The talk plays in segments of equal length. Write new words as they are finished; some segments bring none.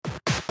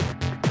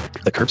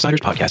The Curbsiders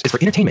podcast is for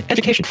entertainment,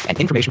 education, and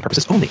information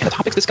purposes only, and the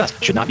topics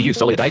discussed should not be used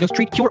solely to diagnose,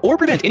 treat, cure, or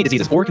prevent any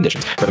diseases or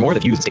conditions. Furthermore, the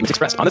views and statements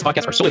expressed on this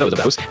podcast are solely those of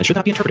the host and should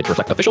not be interpreted to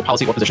reflect official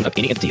policy or position of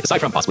any entity, aside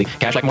from possibly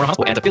Cash Memorial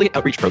Hospital and affiliate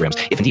outreach programs,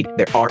 if indeed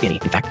there are any.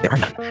 In fact, there are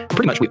none.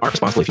 Pretty much, we aren't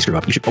responsible if you screw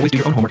up. You should always do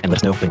your own homework and let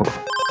us know when we're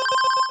wrong.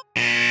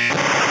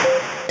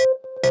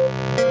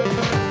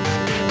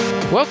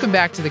 Welcome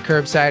back to the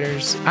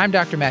Curbsiders. I'm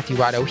Dr. Matthew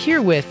Watto,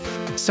 here with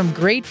some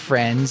great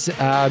friends.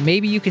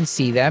 Maybe you can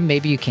see them,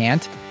 maybe you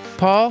can't.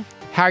 Paul,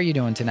 how are you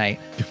doing tonight?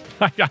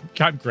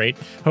 I'm great.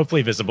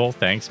 Hopefully visible.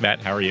 Thanks,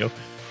 Matt. How are you?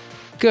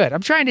 Good.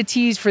 I'm trying to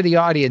tease for the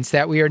audience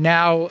that we are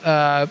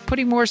now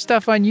putting more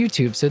stuff on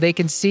YouTube so they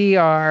can see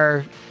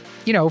our,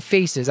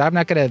 faces. I'm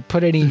not going to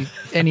put any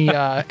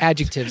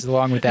adjectives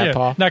along with that, yeah,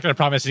 Paul. Not going to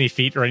promise any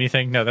feet or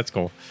anything. No, that's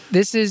cool.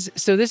 This is a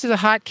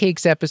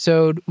Hotcakes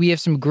episode. We have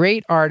some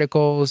great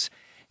articles.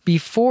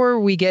 Before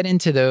we get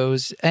into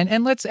those,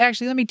 and let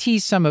me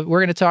tease some of. We're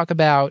going to talk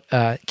about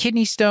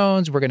kidney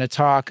stones. We're going to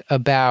talk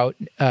about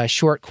a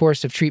short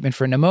course of treatment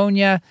for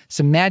pneumonia.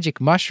 Some magic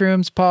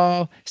mushrooms,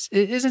 Paul.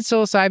 Isn't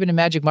psilocybin and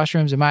magic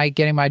mushrooms? Am I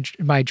getting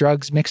my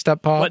drugs mixed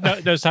up, Paul? No,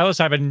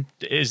 psilocybin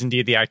is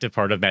indeed the active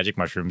part of magic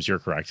mushrooms. You're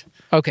correct.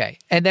 Okay,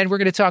 and then we're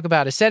going to talk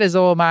about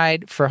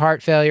acetazolamide for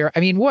heart failure.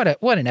 I mean, what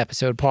an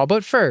episode, Paul.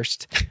 But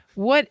first,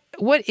 what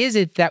is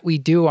it that we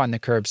do on the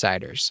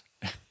Curbsiders?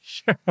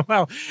 Sure.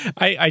 Well,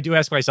 I do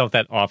ask myself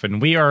that often.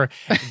 We are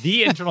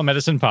the internal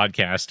medicine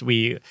podcast.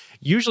 We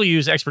usually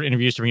use expert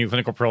interviews to bring you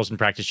clinical pearls and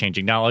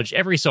practice-changing knowledge.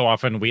 Every so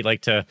often, we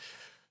like to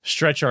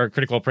stretch our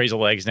critical appraisal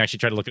legs and actually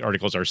try to look at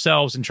articles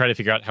ourselves and try to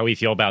figure out how we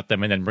feel about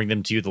them and then bring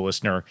them to you, the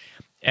listener.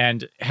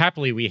 And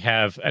happily, we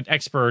have an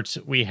expert,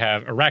 we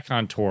have a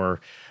raconteur,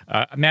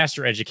 a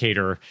master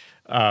educator.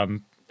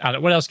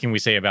 What else can we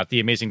say about the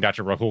amazing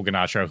Dr. Rahul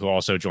Ganatra, who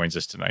also joins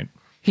us tonight?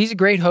 He's a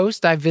great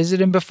host. I've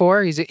visited him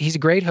before. He's a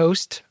great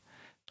host.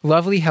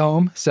 Lovely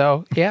home.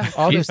 So, yeah,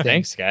 all those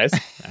things. Thanks, guys.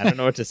 I don't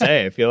know what to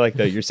say. I feel like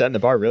you're setting the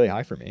bar really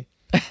high for me.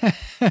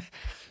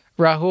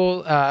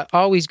 Rahul,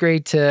 always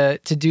great to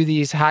do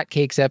these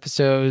Hotcakes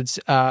episodes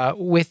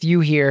with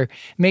you here.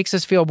 Makes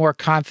us feel more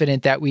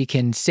confident that we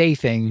can say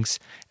things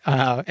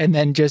and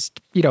then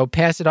just,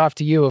 pass it off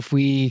to you if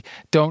we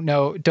don't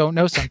know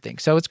something.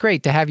 So it's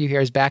great to have you here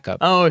as backup.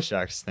 Oh,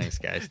 shucks. Thanks,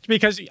 guys.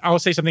 Because I'll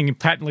say something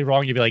patently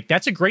wrong. You'll be like,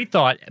 that's a great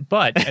thought,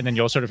 but, and then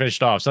you'll sort of finish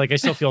it off. So I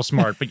still feel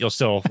smart, but you'll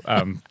still,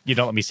 you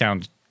don't let me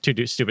sound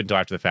too stupid until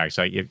after the fact.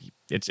 So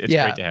it's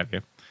great to have you.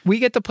 We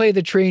get to play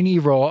the trainee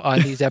role on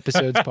these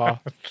episodes,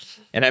 Paul.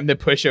 And I'm the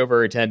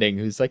pushover attending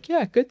who's like,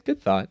 yeah, good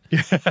thought.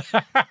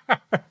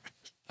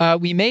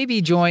 We may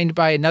be joined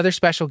by another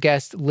special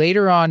guest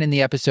later on in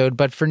the episode,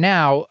 but for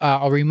now,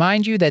 I'll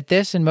remind you that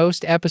this and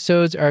most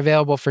episodes are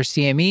available for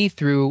CME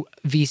through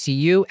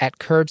VCU at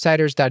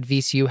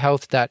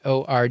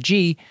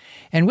curbsiders.vcuhealth.org.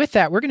 And with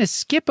that, we're going to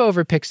skip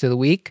over Picks of the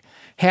Week.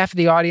 Half of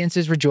the audience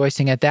is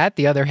rejoicing at that.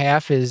 The other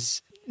half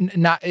is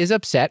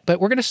upset, but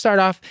we're going to start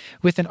off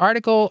with an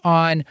article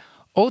on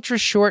ultra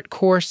short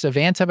course of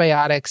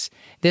antibiotics.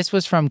 This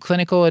was from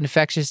Clinical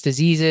Infectious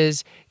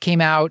Diseases,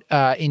 came out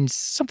in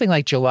something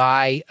like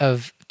July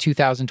of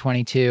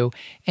 2022.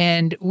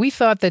 And we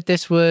thought that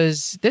this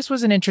was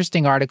an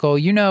interesting article.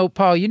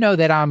 Paul,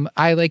 that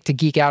I like to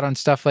geek out on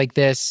stuff like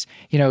this,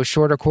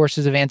 shorter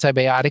courses of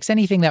antibiotics,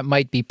 anything that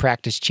might be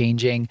practice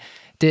changing.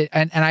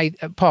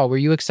 Paul, were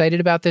you excited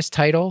about this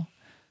title?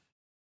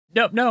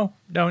 No,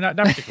 not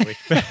particularly.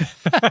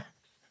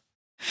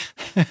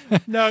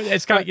 No,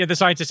 it's kind of the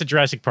scientists at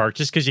Jurassic Park.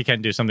 Just because you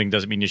can do something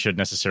doesn't mean you should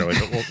necessarily.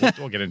 But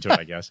we'll get into it,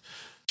 I guess.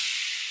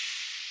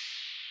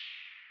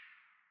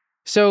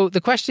 So the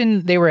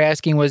question they were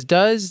asking was,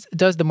 does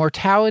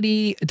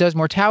mortality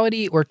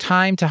or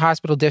time to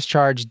hospital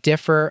discharge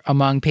differ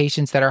among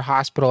patients that are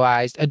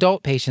hospitalized,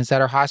 adult patients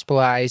that are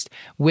hospitalized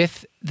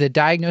with the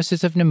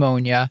diagnosis of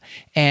pneumonia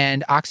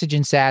and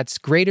oxygen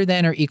sats greater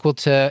than or equal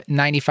to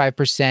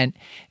 95%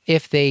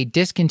 if they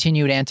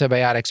discontinued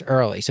antibiotics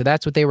early? So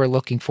that's what they were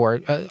looking for,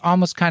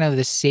 almost kind of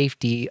the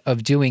safety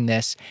of doing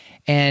this.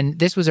 And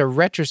this was a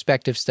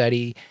retrospective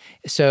study.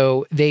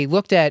 So they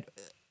looked at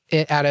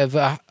out of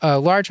a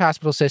large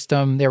hospital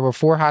system. There were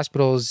 4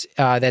 hospitals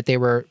that they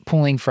were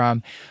pulling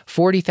from,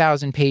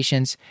 40,000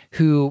 patients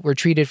who were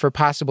treated for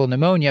possible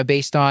pneumonia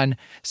based on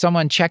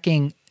someone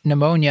checking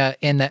pneumonia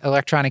in the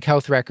electronic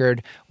health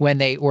record when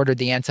they ordered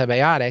the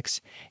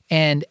antibiotics.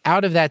 And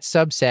out of that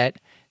subset,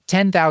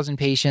 10,000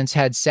 patients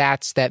had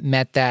SATs that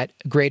met that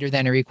greater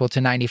than or equal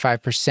to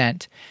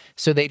 95%.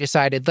 So they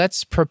decided,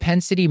 let's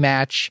propensity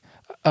match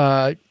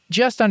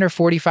just under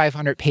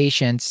 4,500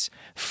 patients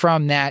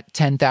from that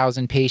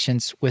 10,000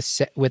 patients with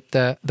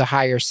the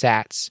higher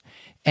SATs.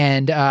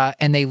 And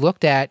they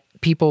looked at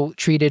people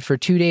treated for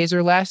 2 days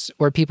or less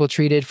or people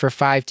treated for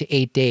 5 to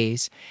 8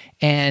 days.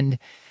 And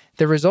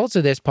the results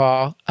of this,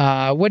 Paul,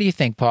 what do you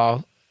think,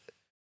 Paul?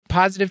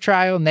 Positive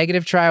trial,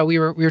 negative trial? We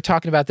were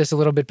talking about this a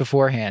little bit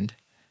beforehand.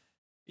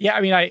 Yeah,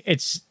 I mean,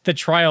 it's the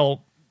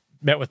trial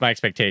met with my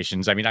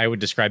expectations. I mean, I would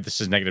describe this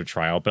as a negative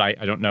trial, but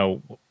I don't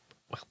know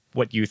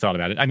what you thought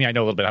about it. I mean, I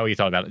know a little bit how you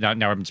thought about it.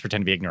 Now I'm just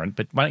pretending to be ignorant,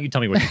 but why don't you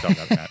tell me what you thought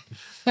about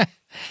that?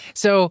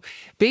 So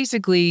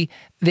basically,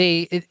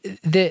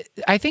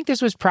 I think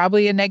this was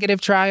probably a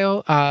negative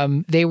trial.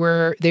 They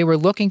were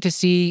looking to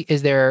see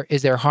is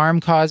there harm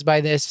caused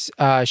by this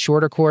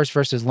shorter course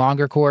versus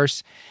longer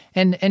course,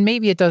 and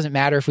maybe it doesn't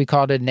matter if we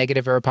called it a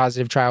negative or a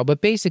positive trial.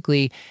 But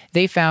basically,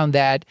 they found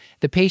that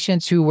the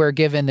patients who were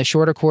given the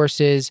shorter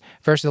courses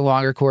versus the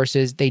longer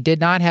courses, they did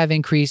not have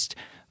increased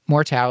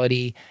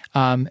mortality.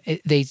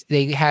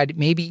 They had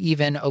maybe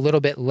even a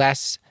little bit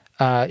less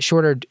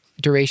shorter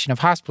duration of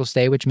hospital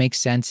stay, which makes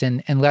sense,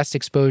 and less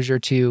exposure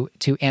to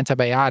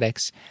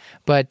antibiotics.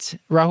 But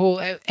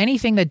Rahul,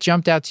 anything that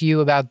jumped out to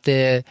you about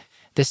the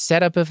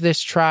setup of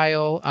this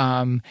trial?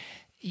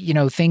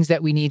 Things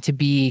that we need to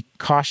be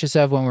cautious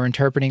of when we're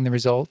interpreting the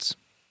results?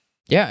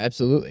 Yeah,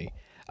 absolutely.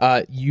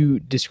 You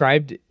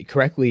described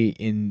correctly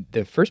in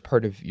the first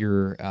part of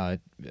your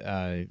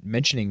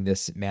mentioning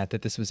this, Matt,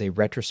 that this was a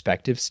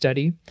retrospective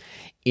study.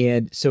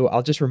 And so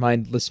I'll just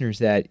remind listeners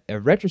that a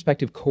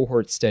retrospective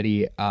cohort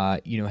study,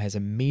 has a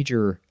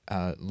major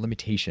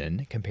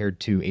limitation compared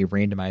to a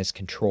randomized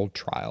controlled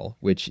trial,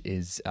 which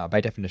is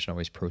by definition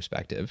always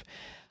prospective.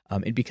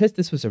 And because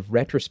this was a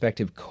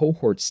retrospective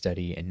cohort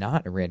study and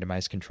not a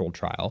randomized controlled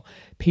trial,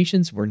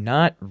 patients were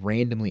not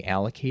randomly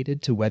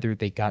allocated to whether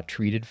they got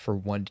treated for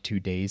 1 to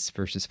 2 days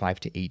versus 5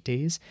 to 8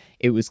 days.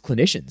 It was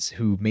clinicians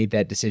who made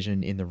that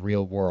decision in the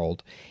real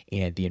world.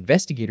 And the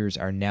investigators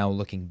are now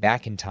looking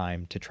back in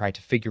time to try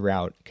to figure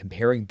out,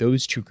 comparing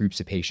those two groups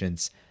of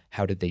patients,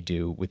 how did they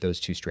do with those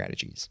two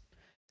strategies.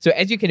 So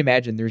as you can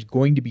imagine, there's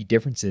going to be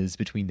differences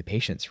between the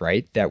patients,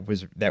 right?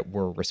 That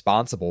were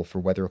responsible for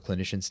whether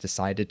clinicians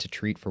decided to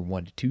treat for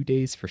 1 to 2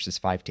 days versus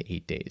 5 to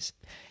 8 days.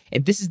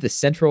 And this is the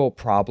central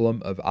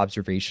problem of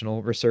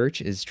observational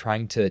research, is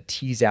trying to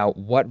tease out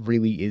what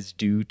really is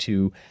due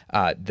to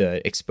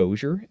the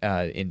exposure,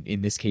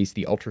 in this case,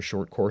 the ultra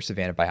short course of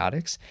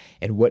antibiotics,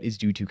 and what is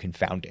due to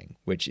confounding,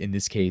 which in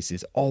this case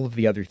is all of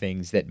the other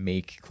things that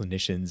make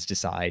clinicians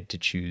decide to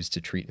choose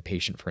to treat the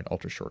patient for an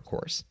ultra short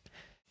course.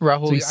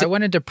 Rahul, I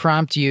wanted to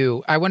prompt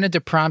you.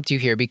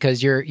 Here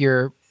because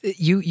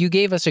you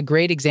gave us a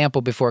great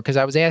example before, because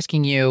I was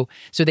asking you,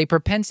 so they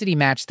propensity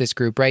matched this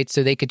group, right?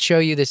 So they could show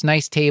you this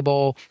nice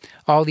table,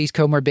 all these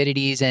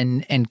comorbidities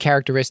and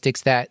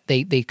characteristics that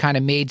they kind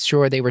of made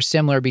sure they were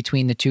similar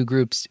between the two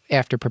groups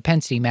after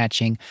propensity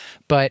matching.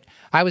 But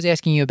I was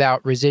asking you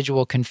about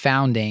residual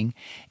confounding.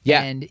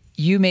 Yeah. And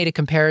you made a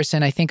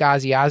comparison. I think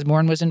Ozzy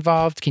Osbourne was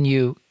involved. Can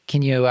you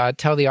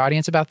tell the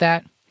audience about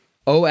that?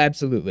 Oh,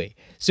 absolutely.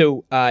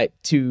 So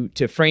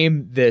to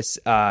frame this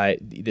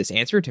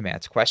answer to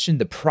Matt's question,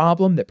 the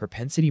problem that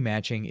propensity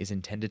matching is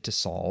intended to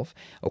solve,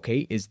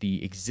 is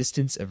the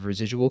existence of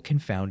residual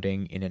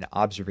confounding in an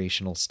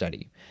observational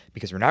study.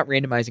 Because we're not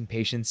randomizing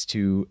patients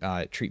to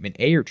treatment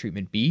A or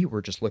treatment B,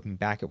 we're just looking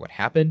back at what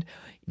happened.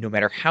 No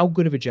matter how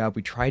good of a job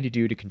we try to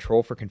do to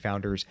control for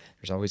confounders,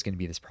 there's always going to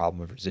be this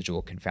problem of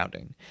residual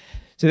confounding.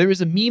 So there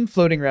was a meme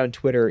floating around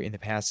Twitter in the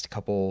past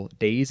couple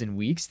days and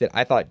weeks that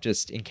I thought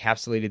just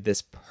encapsulated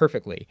this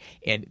perfectly.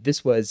 And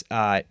this was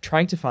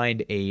trying to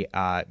find a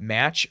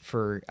match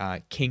for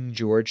King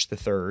George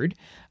III.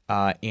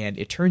 And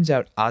it turns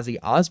out Ozzy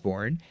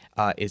Osbourne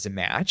is a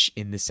match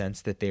in the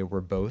sense that they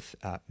were both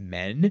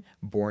men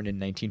born in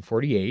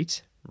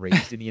 1948,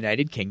 raised in the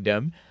United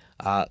Kingdom,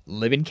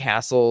 live in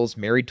castles,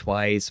 married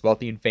twice,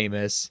 wealthy and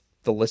famous.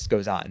 The list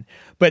goes on.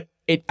 But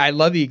I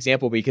love the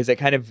example because it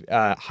kind of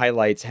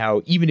highlights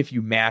how even if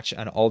you match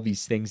on all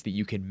these things that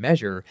you can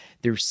measure,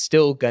 there's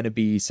still going to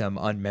be some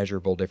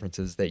unmeasurable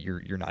differences that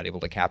you're not able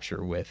to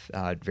capture with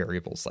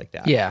variables like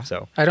that. Yeah.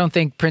 So I don't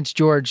think Prince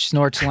George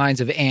snorts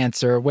lines of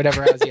ants or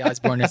whatever Ozzy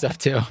Osbourne is up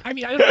to. I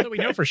mean, I don't know that we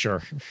know for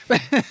sure.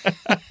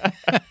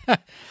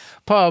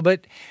 Paul,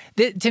 but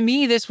to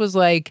me, this was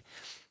like,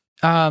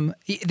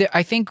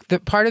 I think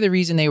that part of the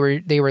reason they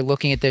were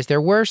looking at this,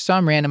 there were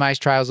some randomized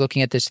trials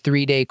looking at this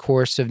 3-day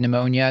course of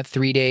pneumonia,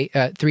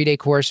 3-day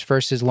course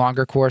versus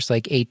longer course,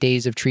 like 8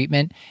 days of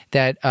treatment,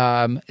 that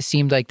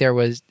seemed like it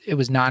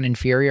was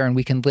non-inferior, and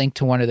we can link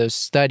to one of those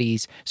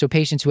studies. So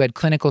patients who had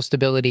clinical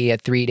stability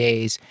at 3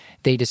 days,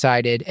 they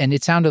decided, and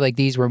it sounded like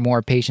these were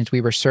more patients,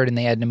 we were certain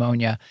they had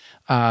pneumonia,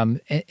 and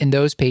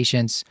those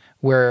patients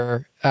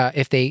were,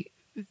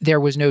 there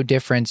was no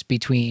difference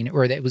between,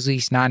 or that was at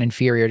least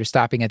non-inferior to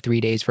stopping at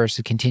 3 days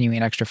versus continuing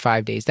an extra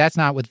 5 days. That's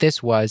not what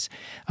this was.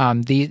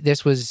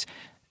 This was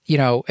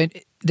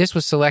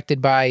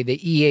selected by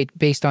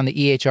based on the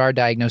EHR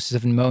diagnosis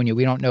of pneumonia.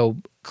 We don't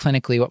know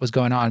clinically what was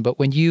going on, but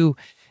when you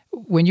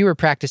were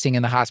practicing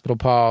in the hospital,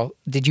 Paul,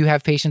 did you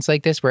have patients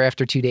like this where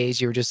after 2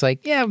 days you were just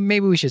like, yeah,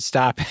 maybe we should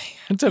stop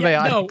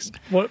antibiotics? Yeah,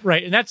 no, well,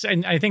 right.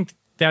 And I think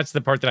that's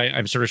the part that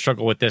I'm sort of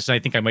struggle with this. And I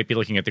think I might be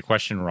looking at the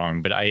question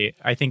wrong, but I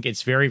think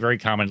it's very, very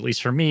common, at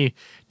least for me,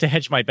 to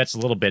hedge my bets a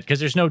little bit because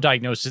there's no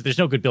diagnosis. There's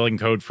no good billing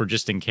code for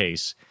just in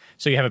case.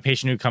 So you have a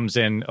patient who comes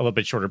in a little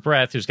bit short of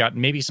breath, who's got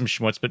maybe some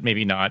schmutz, but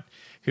maybe not,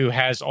 who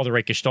has all the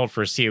right gestalt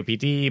for a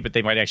COPD, but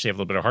they might actually have a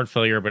little bit of heart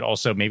failure, but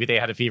also maybe they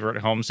had a fever at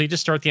home. So you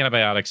just start the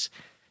antibiotics.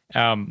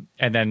 And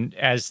then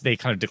as they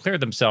kind of declare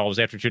themselves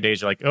after 2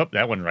 days, you're like, oh,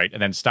 that wasn't right,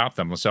 and then stop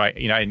them. So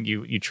and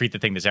you treat the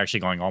thing that's actually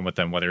going on with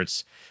them, whether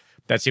it's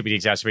that COPD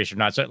exacerbation or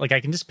not. So like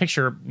I can just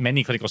picture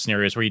many clinical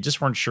scenarios where you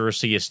just weren't sure.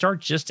 So you start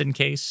just in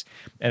case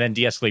and then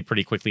de-escalate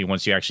pretty quickly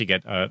once you actually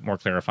get more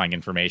clarifying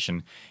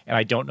information. And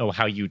I don't know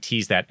how you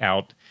tease that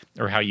out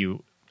or how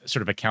you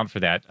sort of account for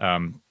that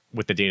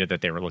with the data that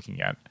they were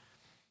looking at.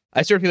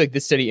 I sort of feel like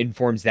this study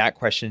informs that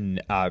question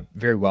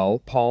very well,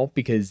 Paul,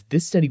 because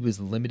this study was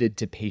limited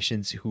to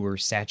patients who were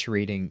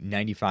saturating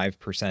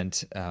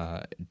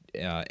 95%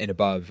 and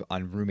above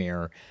on room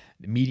air,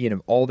 the median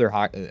of all their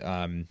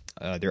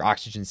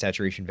oxygen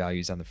saturation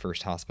values on the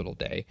first hospital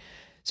day.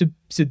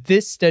 So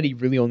this study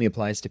really only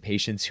applies to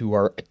patients who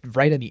are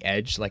right on the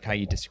edge, like how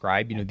you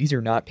described. These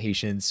are not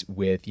patients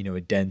with,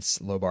 a dense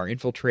lobar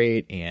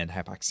infiltrate and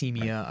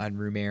hypoxemia on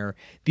room air.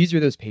 These are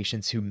those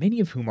patients who, many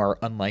of whom are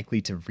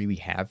unlikely to really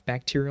have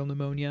bacterial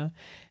pneumonia.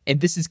 And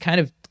this is kind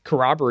of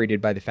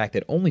corroborated by the fact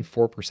that only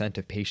 4%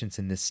 of patients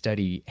in this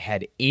study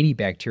had any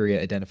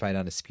bacteria identified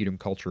on a sputum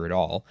culture at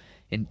all.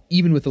 And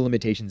even with the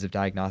limitations of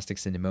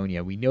diagnostics in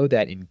pneumonia, we know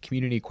that in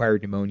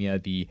community-acquired pneumonia,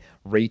 the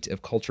rate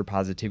of culture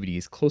positivity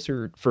is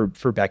closer,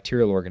 for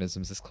bacterial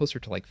organisms, is closer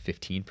to like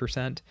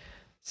 15%.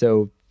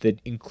 So the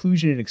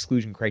inclusion and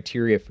exclusion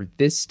criteria for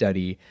this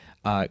study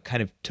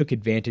kind of took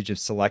advantage of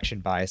selection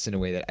bias in a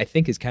way that I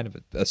think is kind of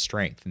a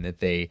strength, in that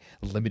they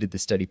limited the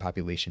study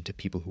population to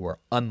people who are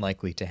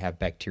unlikely to have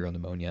bacterial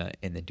pneumonia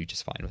and then do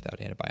just fine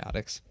without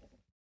antibiotics.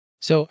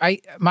 So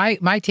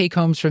my take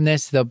homes from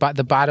this, the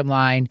bottom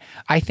line,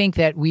 I think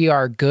that we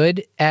are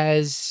good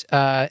as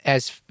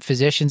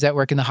physicians that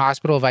work in the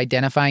hospital of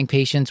identifying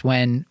patients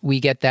when we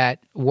get that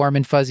warm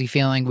and fuzzy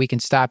feeling. We can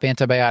stop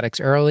antibiotics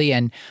early,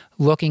 and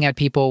looking at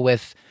people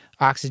with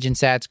oxygen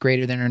sats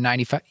greater than or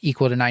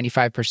equal to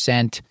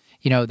 95%.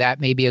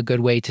 That may be a good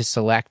way to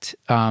select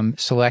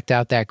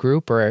out that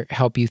group or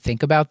help you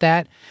think about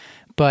that.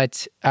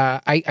 But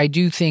I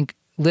do think,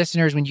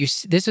 listeners,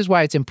 this is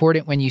why it's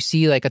important when you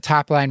see like a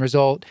top line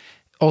result,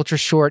 ultra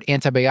short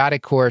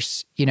antibiotic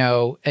course,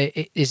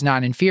 is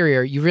not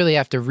inferior. You really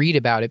have to read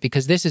about it,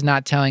 because this is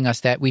not telling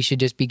us that we should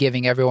just be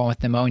giving everyone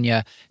with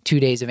pneumonia 2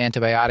 days of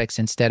antibiotics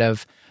instead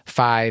of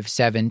 5,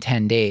 7,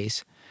 10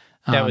 days.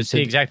 That was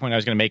the exact point I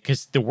was going to make,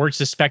 because the word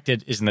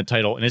suspected is in the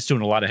title, and it's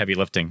doing a lot of heavy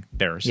lifting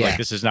there. So like,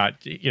 this is not,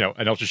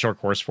 an ultra short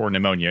course for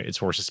pneumonia. It's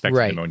for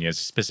suspected pneumonia is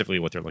specifically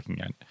what they're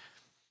looking at.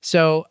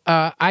 So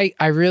I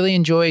really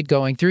enjoyed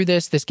going through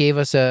this. This gave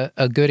us a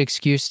good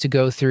excuse to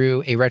go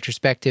through a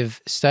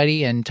retrospective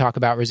study and talk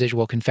about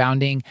residual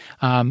confounding.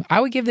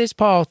 I would give this,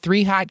 Paul,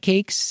 3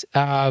 hotcakes,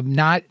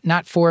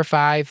 not 4 or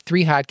 5,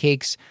 3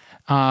 hotcakes.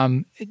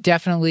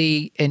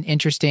 Definitely an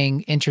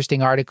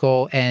interesting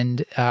article,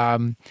 and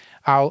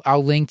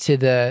I'll link to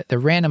the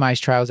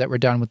randomized trials that were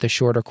done with the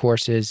shorter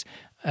courses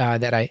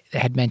that I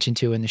had mentioned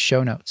to in the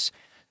show notes.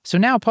 So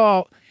now,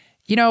 Paul,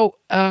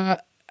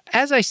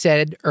 as I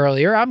said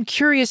earlier, I'm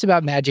curious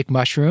about magic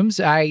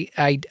mushrooms. I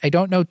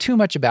don't know too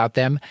much about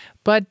them,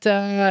 but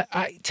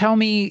tell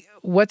me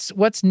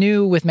what's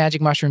new with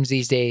magic mushrooms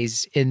these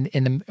days in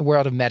the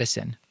world of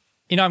medicine.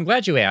 I'm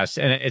glad you asked,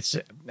 and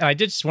I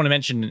did just want to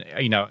mention,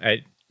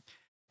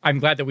 I'm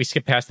glad that we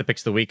skipped past the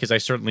picks of the week, because I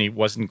certainly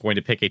wasn't going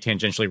to pick a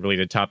tangentially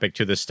related topic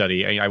to this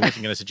study. I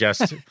wasn't going to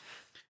suggest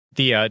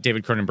the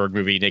David Cronenberg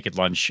movie Naked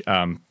Lunch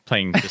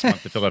playing this month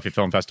at the Philadelphia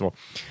Film Festival,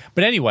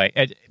 but anyway.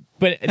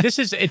 But it's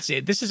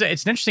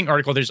an interesting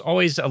article. There's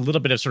always a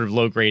little bit of sort of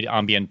low-grade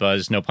ambient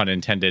buzz, no pun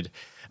intended,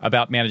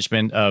 about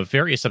management of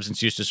various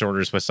substance use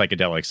disorders with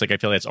psychedelics. Like, I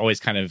feel that's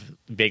always kind of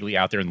vaguely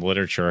out there in the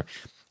literature.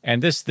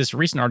 And this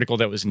recent article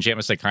that was in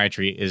JAMA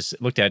Psychiatry is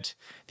looked at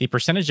the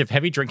percentage of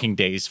heavy drinking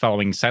days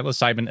following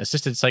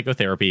psilocybin-assisted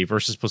psychotherapy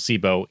versus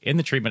placebo in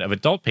the treatment of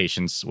adult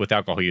patients with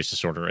alcohol use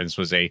disorder. And this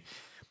was a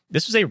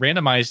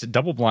randomized,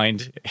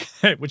 double-blind,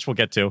 which we'll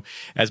get to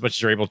as much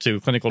as you're able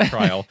to, clinical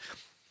trial.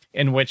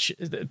 In which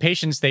the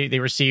patients they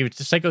received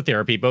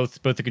psychotherapy,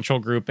 both the control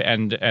group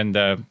and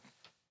the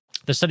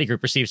study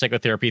group received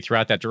psychotherapy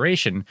throughout that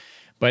duration,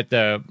 but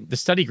the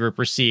study group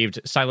received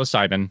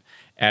psilocybin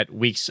at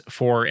weeks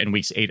 4 and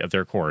weeks 8 of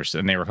their course,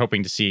 and they were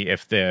hoping to see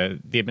if the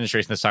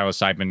administration of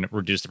psilocybin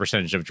reduced the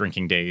percentage of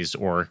drinking days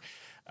or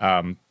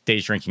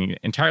days drinking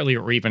entirely,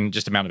 or even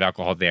just amount of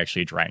alcohol they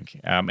actually drank.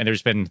 And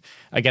there's been,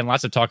 again,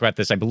 lots of talk about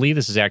this. I believe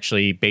this is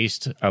actually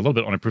based a little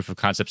bit on a proof of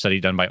concept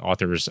study done by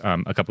authors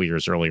a couple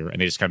years earlier,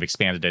 and they just kind of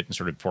expanded it and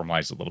sort of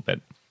formalized it a little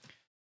bit.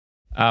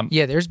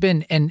 There's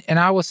been, and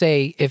I will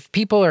say, if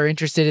people are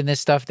interested in this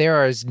stuff,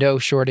 there is no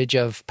shortage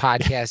of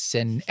podcasts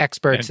and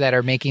experts that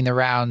are making the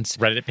rounds,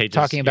 Reddit pages,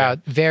 talking about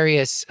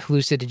various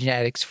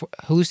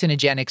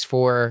hallucinogenics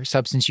for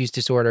substance use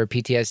disorder,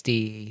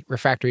 PTSD,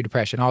 refractory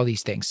depression, all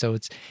these things. So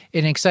it's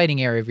an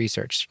exciting area of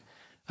research.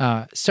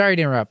 Sorry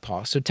to interrupt,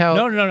 Paul. So tell.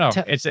 No.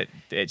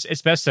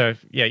 It's best to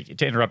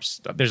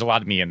interrupt. There's a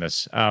lot of me in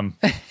this.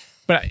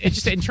 But it's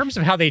just in terms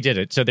of how they did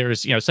it. So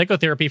there's,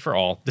 psychotherapy for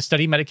all. The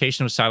study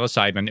medication was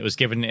psilocybin. It was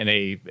given in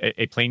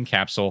a plain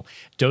capsule,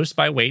 dosed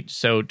by weight,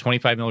 so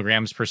 25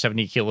 milligrams per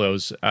 70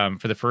 kilos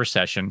for the first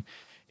session.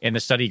 in the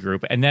study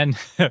group. And then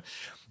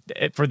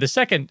for the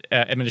second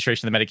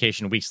administration of the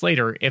medication weeks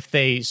later, if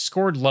they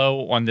scored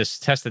low on this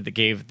test that they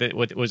gave, that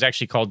what was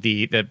actually called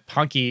the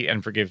Honky,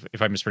 and forgive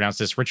if I mispronounce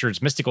this,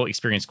 Richard's Mystical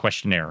Experience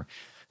Questionnaire.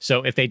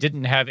 So if they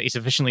didn't have a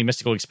sufficiently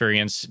mystical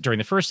experience during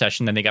the first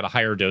session, then they got a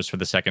higher dose for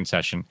the second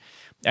session.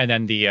 And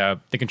then the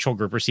control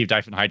group received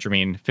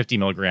diphenhydramine 50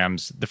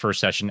 milligrams the first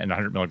session and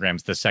 100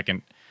 milligrams the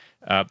second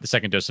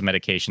dose of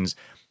medications.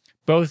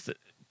 Both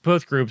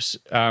groups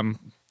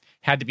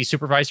had to be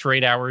supervised for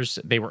 8 hours.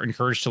 They were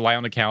encouraged to lie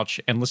on the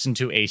couch and listen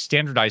to a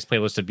standardized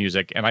playlist of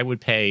music. And I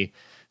would pay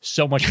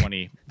so much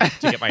money to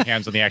get my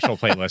hands on the actual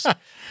playlist.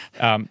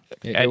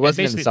 It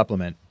wasn't in the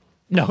supplement.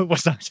 No, it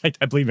was not.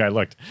 I believe me, I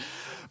looked.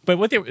 But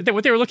what they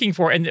were looking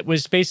for, and it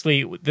was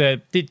basically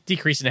the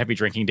decrease in heavy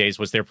drinking days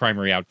was their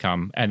primary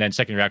outcome. And then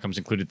secondary outcomes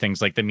included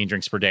things like the mean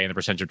drinks per day and the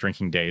percentage of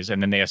drinking days.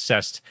 And then they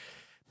assessed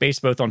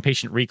based both on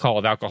patient recall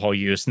of alcohol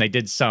use, and they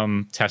did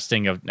some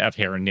testing of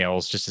hair and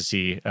nails just to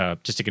see,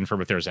 just to confirm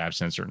if there's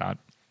abstinence or not.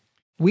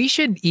 We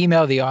should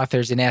email the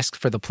authors and ask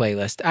for the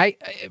playlist.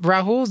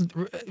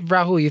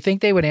 Rahul, you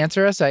think they would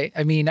answer us? I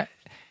mean,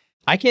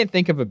 I can't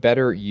think of a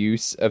better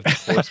use of the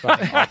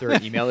corresponding author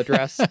email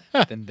address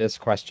than this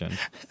question.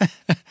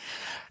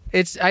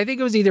 I think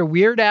it was either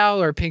Weird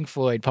Al or Pink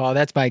Floyd, Paul.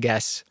 That's my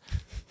guess.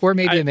 Or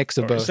maybe a mix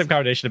of both. Some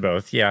combination of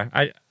both, yeah.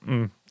 All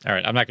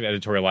right, I'm not going to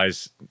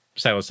editorialize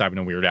Psilocybin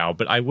and Weird Al,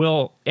 but I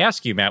will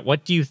ask you, Matt,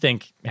 what do you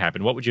think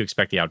happened? What would you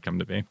expect the outcome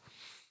to be?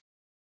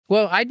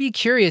 Well, I'd be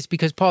curious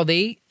because, Paul,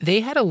 they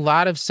had a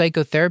lot of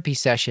psychotherapy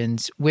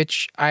sessions,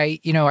 which I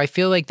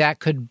feel like that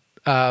could,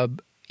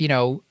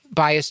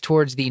 bias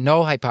towards the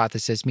null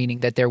hypothesis, meaning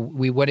that it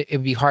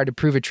would be hard to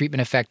prove a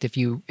treatment effect if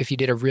you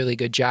did a really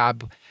good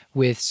job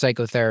with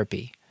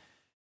psychotherapy.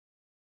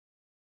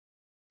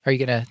 Are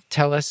you going to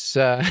tell us,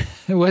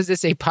 was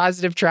this a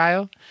positive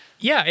trial?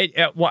 Yeah,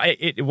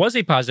 it was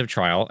a positive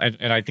trial,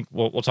 and I think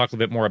we'll talk a little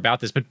bit more about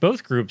this, but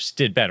both groups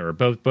did better.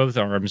 Both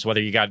arms, whether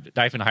you got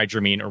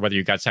diphenhydramine or whether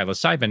you got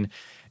psilocybin,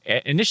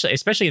 initially,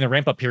 especially in the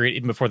ramp-up period,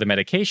 even before the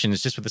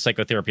medications, just with the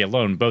psychotherapy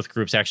alone, both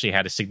groups actually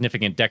had a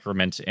significant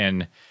decrement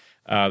in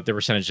the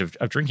percentage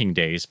of drinking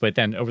days. But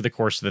then over the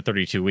course of the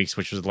 32 weeks,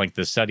 which was the length of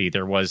the study,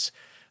 there was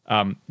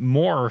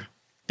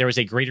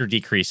a greater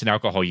decrease in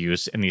alcohol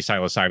use in the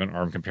psilocybin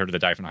arm compared to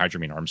the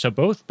diphenhydramine arm. So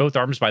both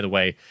arms, by the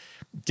way,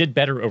 did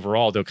better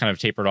overall, though kind of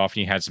tapered off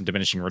and you had some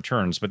diminishing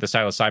returns. But the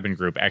psilocybin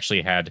group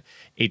actually had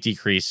a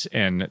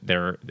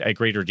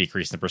greater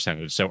decrease in the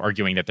percentage. So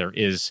arguing that there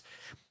is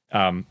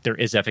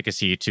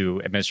efficacy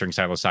to administering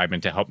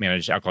psilocybin to help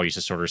manage alcohol use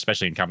disorder,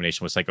 especially in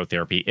combination with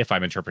psychotherapy, if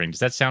I'm interpreting. Does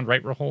that sound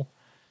right, Rahul?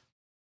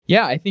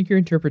 Yeah, I think your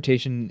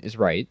interpretation is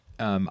right.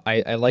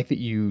 I like that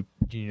you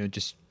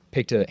just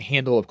picked a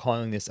handle of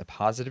calling this a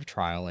positive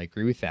trial. I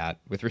agree with that.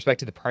 With respect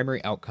to the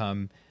primary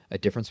outcome, a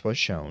difference was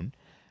shown.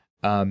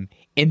 And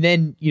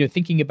then,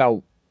 thinking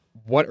about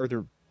what are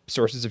the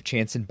sources of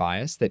chance and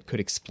bias that could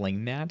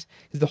explain that.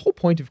 Because the whole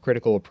point of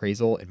critical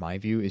appraisal, in my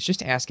view, is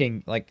just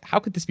asking, how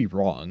could this be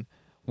wrong?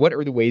 What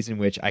are the ways in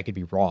which I could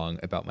be wrong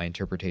about my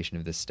interpretation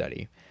of this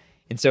study?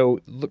 And so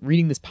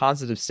reading this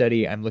positive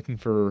study, I'm looking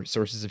for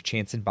sources of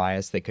chance and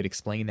bias that could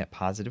explain that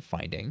positive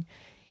finding.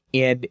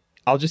 And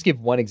I'll just give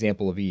one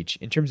example of each.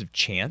 In terms of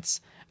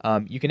chance,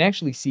 you can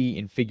actually see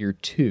in figure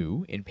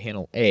 2 in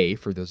panel A,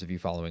 for those of you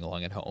following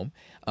along at home,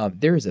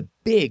 there is a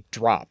big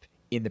drop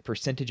in the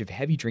percentage of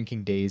heavy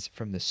drinking days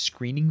from the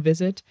screening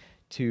visit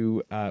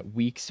to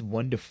weeks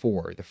 1 to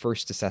 4, the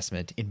first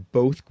assessment in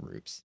both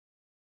groups.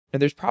 Now,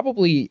 there's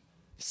probably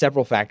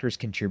several factors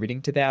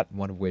contributing to that,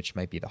 one of which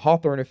might be the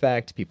Hawthorne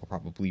effect. People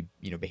probably,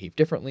 behave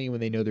differently when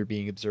they know they're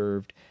being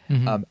observed.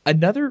 Mm-hmm.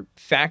 Another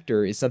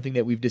factor is something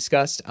that we've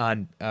discussed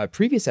on a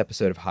previous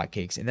episode of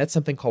Hotcakes, and that's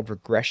something called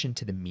regression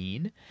to the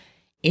mean.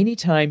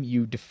 Anytime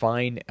you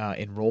define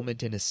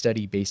enrollment in a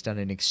study based on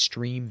an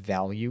extreme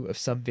value of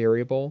some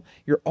variable,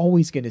 you're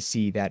always going to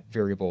see that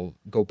variable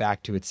go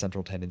back to its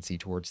central tendency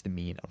towards the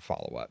mean on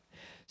follow-up.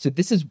 So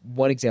this is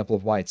one example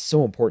of why it's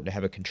so important to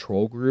have a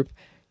control group.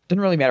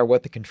 Doesn't really matter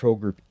what the control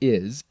group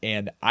is.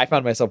 And I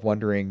found myself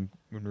wondering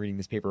when reading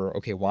this paper,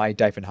 okay, why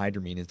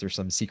diphenhydramine? Is there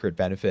some secret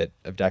benefit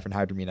of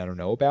diphenhydramine I don't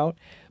know about?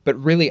 But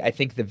really, I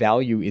think the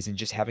value is in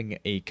just having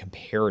a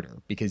comparator,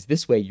 because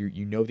this way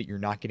you know that you're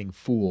not getting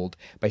fooled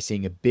by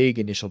seeing a big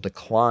initial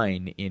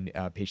decline in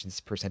patients'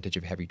 percentage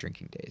of heavy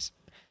drinking days.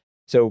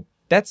 So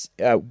that's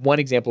one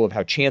example of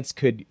how chance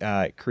could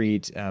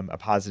create a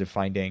positive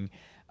finding.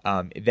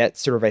 That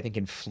sort of, I think,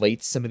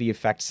 inflates some of the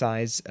effect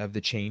size of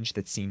the change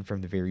that's seen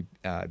from the very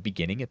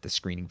beginning at the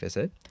screening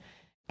visit.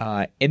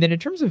 And then in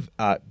terms of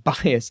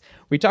bias,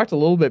 we talked a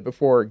little bit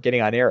before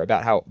getting on air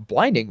about how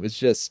blinding was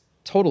just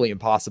totally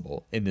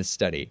impossible in this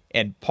study.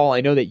 And Paul,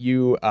 I know that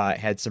you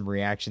had some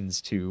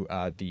reactions to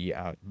the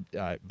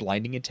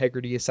blinding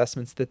integrity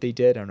assessments that they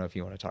did. I don't know if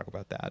you want to talk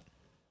about that.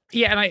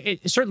 Yeah, and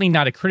it's certainly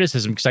not a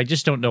criticism because I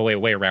just don't know a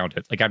way around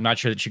it. I'm not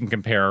sure that you can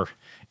compare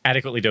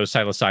adequately dosed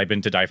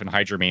psilocybin to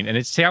diphenhydramine. And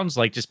it sounds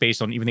like, just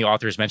based on even the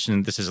authors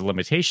mentioned this is a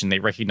limitation, they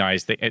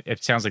recognize that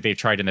it sounds like they've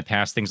tried in the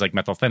past things like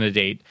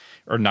methylphenidate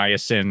or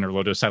niacin or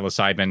low-dose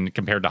psilocybin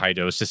compared to high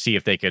dose to see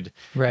if they could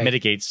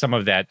mitigate some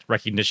of that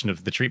recognition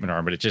of the treatment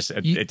arm. But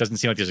it doesn't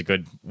seem like there's a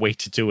good way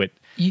to do it.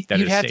 You'd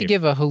have to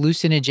give a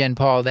hallucinogen,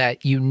 Paul,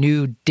 that you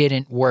knew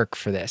didn't work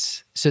for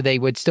this. So they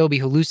would still be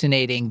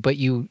hallucinating, but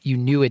you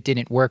knew it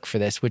didn't work for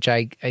this, which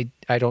I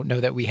don't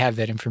know that we have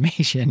that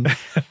information.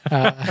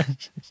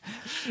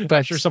 But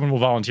I'm sure someone will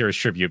volunteer as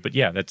tribute. But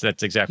yeah,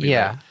 that's exactly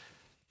right.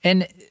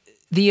 And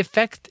the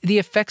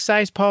effect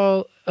size,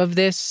 Paul, of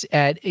this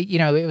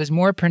it was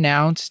more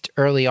pronounced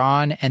early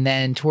on, and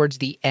then towards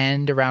the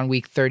end, around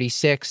week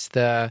 36,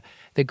 the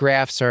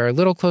graphs are a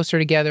little closer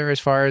together as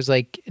far as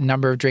like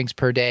number of drinks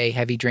per day,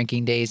 heavy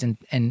drinking days,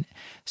 and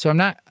so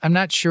I'm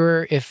not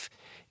sure if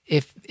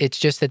it's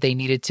just that they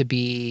needed to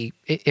be,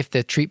 if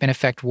the treatment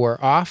effect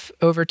wore off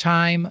over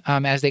time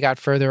as they got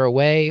further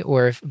away,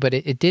 but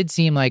it did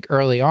seem like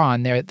early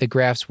on the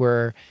graphs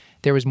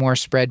there was more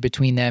spread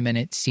between them, and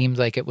it seemed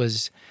like it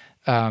was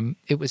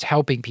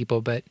helping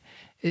people. But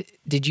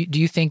do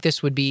you think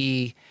this would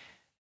be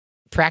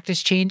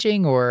practice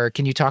changing, or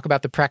can you talk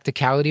about the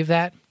practicality of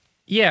that?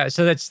 Yeah,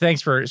 so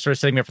thanks for sort of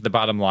setting me up for the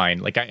bottom line.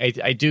 Like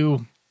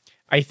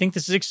I think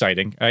this is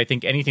exciting. I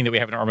think anything that we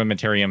have in our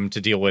armamentarium to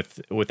deal with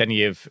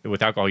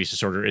alcohol use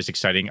disorder is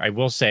exciting. I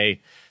will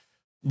say,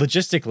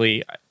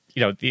 logistically,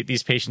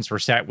 these patients were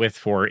sat with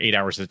for 8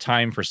 hours at a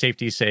time for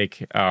safety's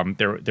sake.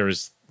 There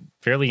was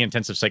fairly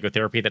intensive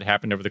psychotherapy that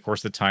happened over the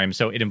course of the time.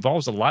 So it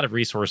involves a lot of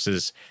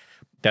resources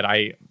that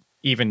I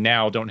even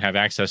now don't have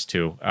access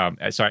to.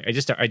 So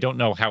I don't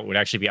know how it would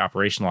actually be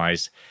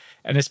operationalized.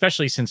 And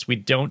especially since we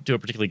don't do a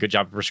particularly good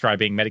job of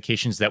prescribing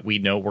medications that we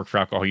know work for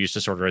alcohol use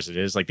disorder as it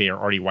is, like they are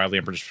already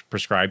widely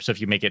prescribed. So if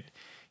you make it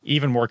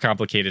even more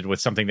complicated with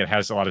something that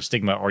has a lot of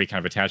stigma already kind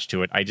of attached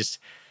to it,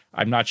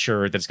 I'm not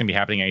sure that's going to be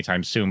happening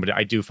anytime soon, but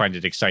I do find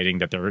it exciting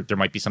that there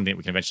might be something that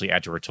we can eventually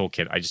add to our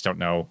toolkit. I just don't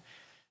know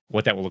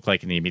what that will look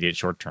like in the immediate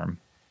short term.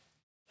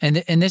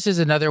 And this is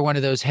another one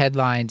of those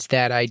headlines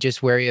that I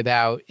just worry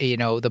about.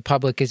 The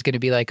public is going to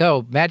be like,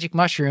 oh, magic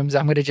mushrooms.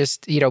 I'm going to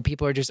just,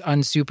 people are just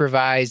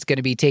unsupervised, going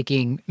to be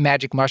taking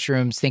magic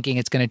mushrooms thinking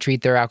it's going to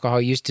treat their alcohol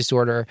use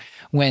disorder,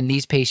 when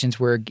these patients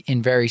were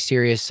in very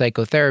serious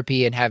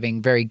psychotherapy and having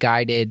very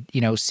guided,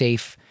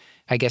 safe,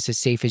 I guess as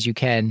safe as you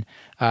can,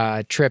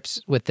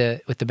 trips with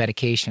the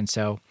medication.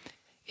 So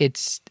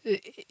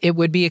it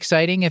would be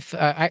exciting if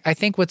I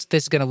think what's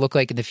this going to look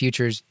like in the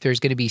future is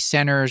there's going to be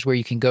centers where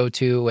you can go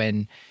to,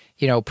 and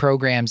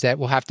programs that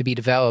will have to be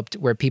developed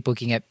where people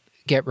can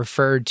get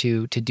referred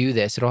to do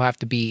this. It'll have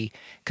to be,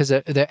 because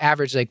the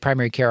average like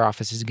primary care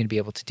office isn't going to be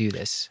able to do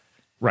this.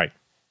 Right.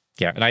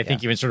 Yeah, and I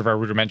think even sort of our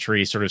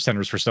rudimentary sort of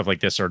centers for stuff like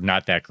this are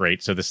not that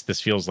great. So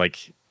this feels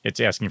like it's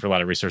asking for a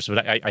lot of resources,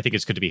 but I think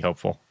it's good to be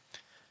hopeful.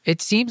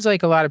 It seems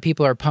like a lot of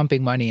people are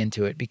pumping money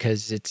into it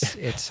because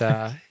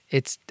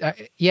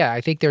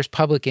I think there's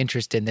public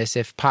interest in this.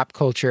 If pop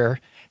culture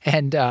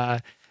and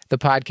the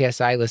podcasts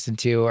I listen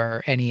to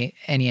are any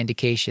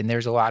indication,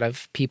 there's a lot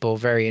of people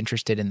very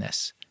interested in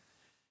this,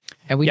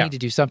 and we need to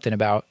do something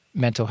about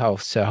mental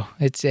health. So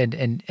it's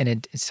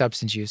and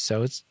substance use.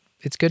 So it's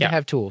good to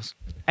have tools.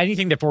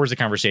 Anything that forwards the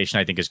conversation,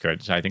 I think, is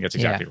good. So I think that's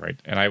exactly right.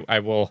 And I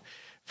will,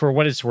 for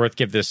what it's worth,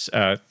 give this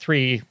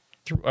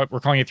we're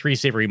calling it 3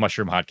 savory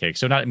mushroom hotcakes.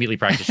 So not immediately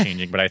practice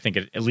changing, but I think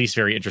it at least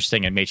very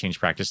interesting and may change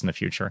practice in the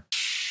future.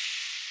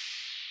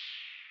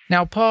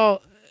 Now,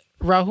 Paul,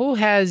 Rahul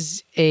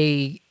has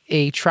a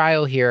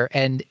trial here,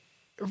 and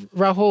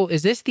Rahul,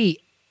 is this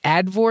the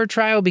Advor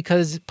trial?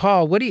 Because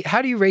Paul,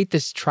 how do you rate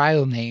this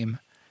trial name?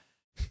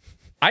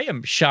 I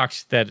am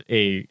shocked that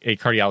a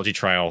cardiology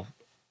trial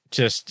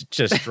just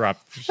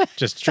dropped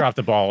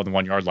the ball on the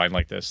 1 yard line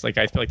like this. Like,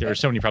 I feel like there are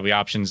so many probably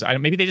options.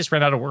 Maybe they just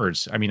ran out of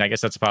words. I mean, I guess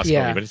that's a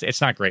possibility, but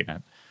it's not great,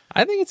 man.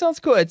 I think it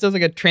sounds cool. It sounds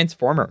like a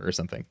transformer or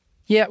something.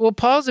 Yeah, well,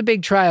 Paul's a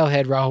big trial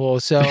head,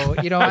 Rahul. So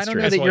I don't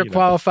know that you're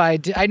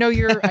qualified. I know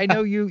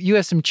you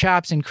have some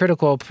chops in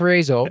critical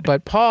appraisal,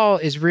 but Paul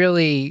is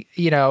really,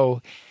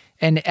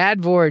 and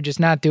Advor just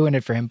not doing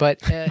it for him.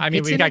 But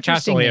we've got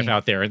Castellev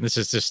out there, and this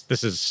is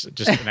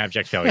just an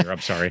abject failure.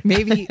 I'm sorry.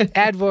 Maybe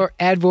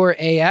Advor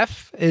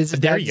AF is.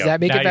 There you go. Does that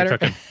make it better?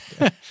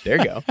 There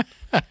you go.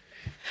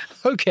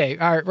 Okay,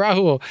 all right,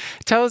 Rahul,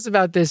 tell us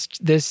about this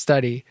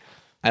study.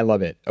 I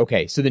love it.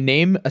 Okay, so the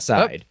name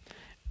aside,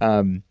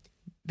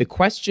 the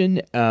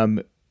question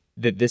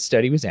that this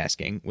study was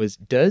asking was,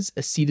 does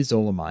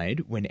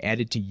acetazolamide, when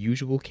added to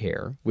usual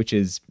care, which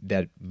is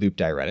that loop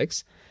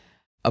diuretics,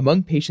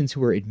 among patients who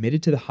were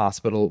admitted to the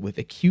hospital with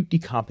acute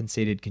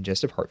decompensated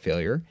congestive heart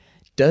failure,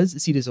 does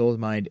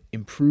acetazolamide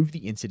improve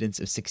the incidence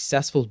of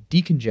successful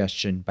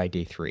decongestion by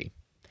day 3?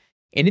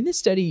 And in this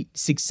study,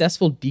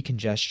 successful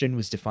decongestion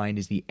was defined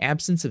as the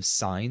absence of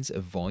signs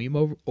of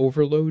volume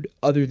overload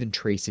other than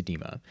trace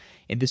edema.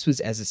 And this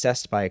was as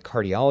assessed by a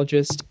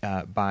cardiologist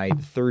by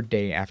the 3rd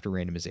day after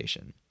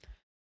randomization.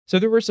 So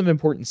there were some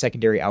important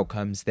secondary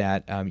outcomes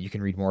that you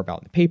can read more about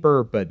in the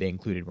paper, but they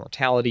included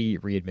mortality,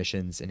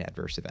 readmissions, and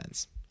adverse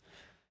events.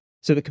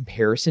 So the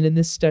comparison in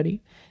this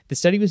study, the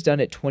study was done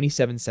at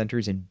 27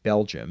 centers in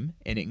Belgium,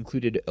 and it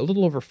included a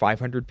little over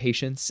 500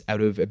 patients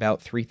out of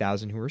about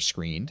 3,000 who were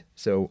screened.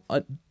 So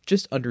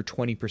just under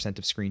 20%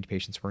 of screened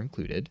patients were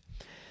included.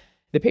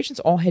 The patients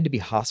all had to be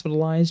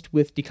hospitalized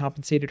with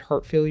decompensated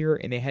heart failure,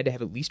 and they had to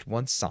have at least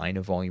one sign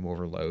of volume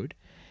overload.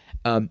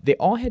 They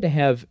all had to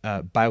have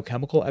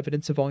biochemical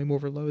evidence of volume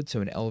overload,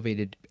 so an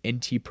elevated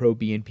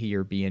NT-proBNP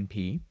or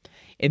BNP.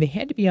 And they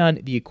had to be on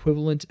the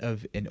equivalent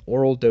of an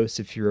oral dose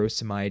of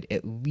furosemide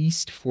at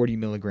least 40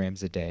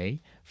 milligrams a day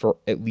for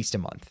at least a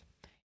month.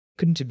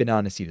 Couldn't have been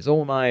on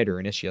acetazolamide or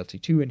an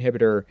SGLT2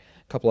 inhibitor,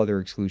 a couple other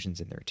exclusions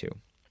in there too.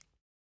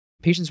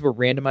 Patients were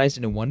randomized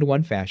in a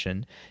 1-to-1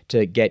 fashion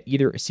to get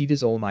either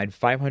acetazolamide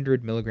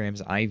 500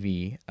 milligrams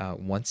IV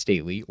once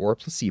daily or a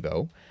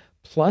placebo,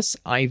 plus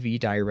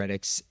IV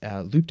diuretics,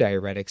 loop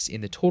diuretics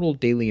in the total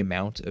daily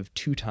amount of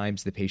 2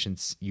 times the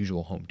patient's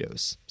usual home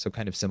dose. So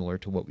kind of similar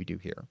to what we do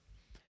here.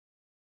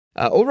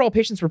 Overall,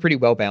 patients were pretty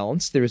well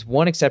balanced. There was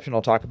one exception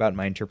I'll talk about in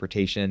my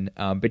interpretation,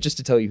 but just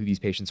to tell you who these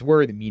patients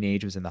were, the mean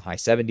age was in the high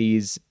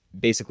 70s.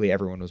 Basically,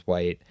 everyone was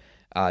white.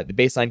 The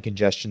baseline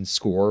congestion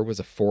score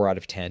was a 4 out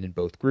of 10 in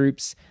both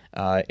groups.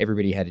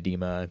 Everybody had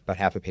edema. About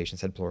half of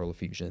patients had pleural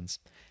effusions.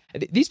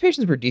 These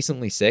patients were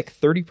decently sick.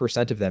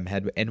 30% of them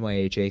had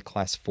NYHA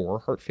class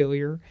 4 heart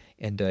failure,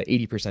 and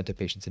 80% of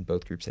patients in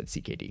both groups had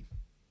CKD.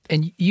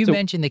 And you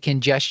mentioned the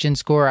congestion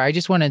score. I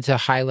just wanted to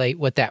highlight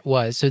what that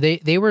was. So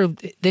they were,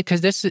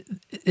 because this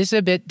is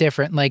a bit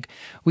different. Like,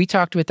 we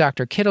talked with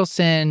Dr.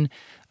 Kittleson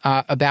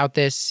about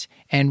this,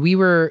 and we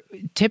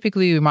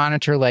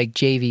monitor like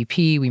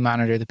JVP, we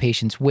monitor the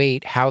patient's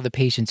weight, how the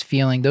patient's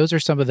feeling. Those are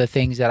some of the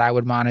things that I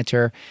would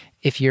monitor.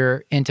 If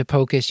you're into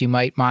POCUS, you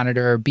might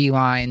monitor B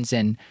lines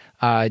and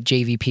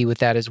JVP with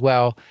that as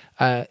well.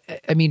 I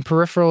mean,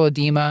 peripheral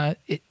edema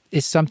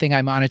is something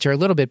I monitor a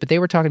little bit, but they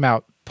were talking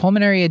about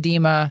pulmonary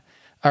edema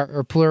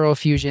or pleural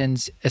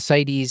effusions,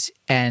 ascites,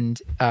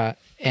 and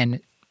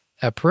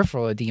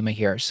peripheral edema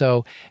here. So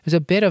it was a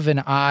bit of an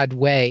odd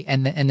way,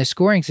 and the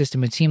scoring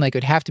system would seem like it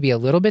would have to be a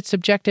little bit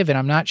subjective, and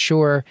I'm not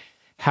sure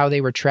how they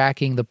were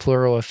tracking the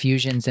pleural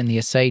effusions and the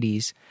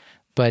ascites,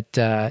 but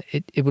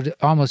it would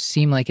almost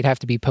seem like it'd have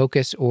to be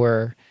POCUS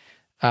or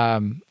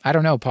I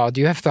don't know, Paul.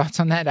 Do you have thoughts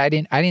on that? I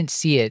didn't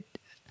see it.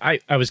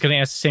 I was going to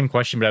ask the same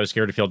question, but I was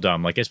scared to feel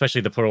dumb. Like,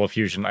 especially the pleural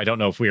effusion. I don't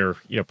know if we're,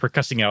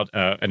 percussing out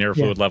an air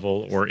fluid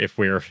level, or if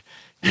we're,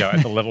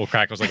 at the level of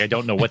crack. I was like, I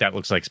don't know what that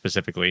looks like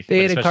specifically.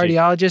 They had a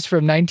cardiologist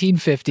from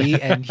 1950,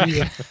 and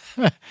he...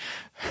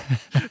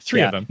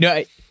 Three of them.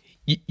 No,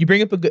 you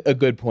bring up a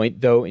good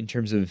point, though, in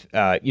terms of,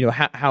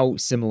 how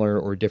similar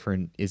or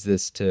different is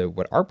this to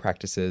what our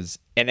practice is.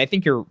 And I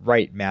think you're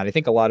right, Matt. I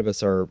think a lot of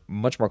us are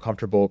much more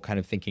comfortable kind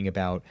of thinking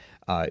about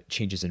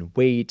changes in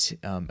weight,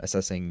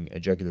 assessing a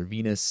jugular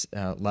venous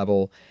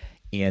level.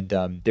 And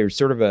there's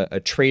sort of a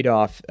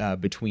trade-off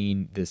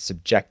between the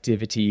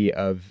subjectivity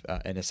of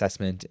an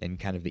assessment and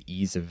kind of the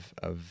ease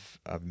of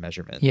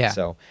measurement. Yeah.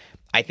 So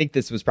I think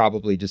this was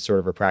probably just sort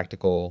of a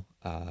practical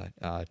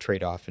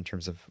trade-off in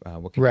terms of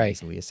what can be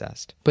easily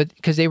assessed. But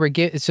because they were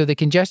so the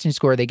congestion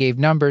score, they gave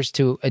numbers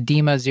to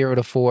edema 0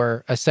 to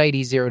 4,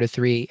 ascites 0 to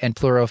 3, and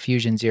pleural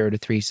effusion 0 to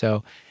 3.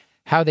 So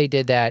how they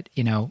did that,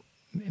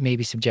 may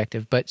be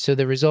subjective. But so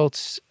the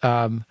results,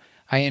 I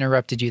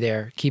interrupted you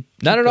there. Keep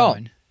Not at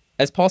going. all.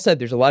 As Paul said,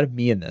 there's a lot of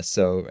me in this,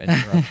 so an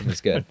interruption is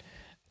good.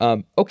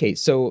 Okay,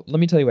 so let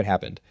me tell you what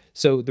happened.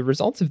 So the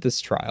results of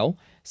this trial,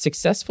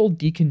 successful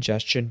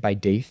decongestion by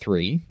day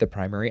 3, the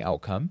primary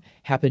outcome,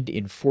 happened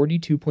in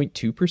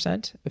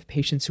 42.2% of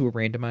patients who were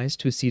randomized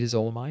to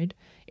acetazolamide,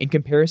 in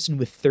comparison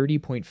with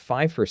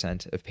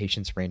 30.5% of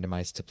patients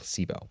randomized to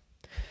placebo.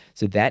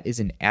 So that is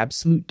an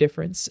absolute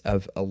difference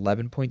of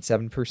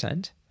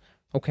 11.7%.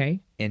 Okay,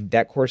 and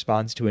that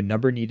corresponds to a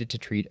number needed to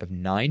treat of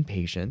 9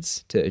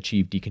 patients to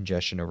achieve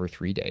decongestion over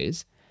 3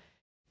 days.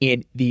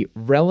 And the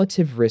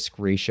relative risk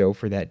ratio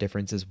for that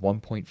difference is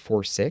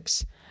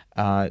 1.46.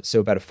 So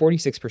about a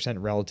 46%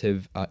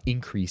 relative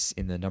increase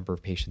in the number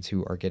of patients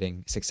who are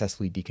getting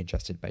successfully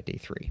decongested by day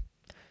 3.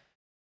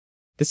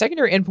 The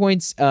secondary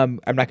endpoints, I'm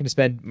not going to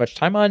spend much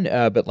time on,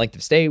 but length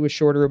of stay was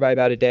shorter by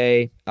about a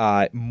day.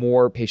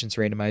 More patients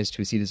randomized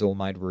to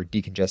acetazolamide were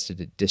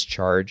decongested at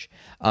discharge.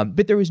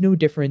 But there was no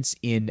difference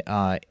in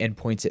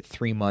endpoints at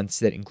 3 months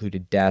that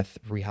included death,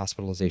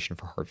 rehospitalization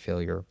for heart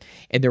failure,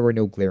 and there were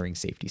no glaring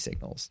safety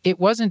signals. It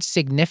wasn't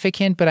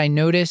significant, but I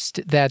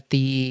noticed that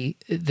the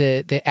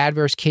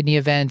adverse kidney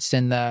events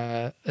and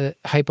the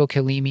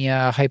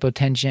hypokalemia,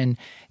 hypotension,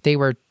 they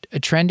were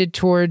trended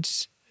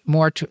towards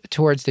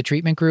towards the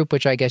treatment group,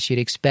 which I guess you'd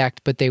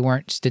expect, but they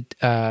weren't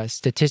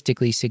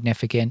statistically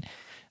significant.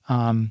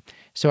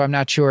 So I'm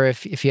not sure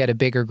if you had a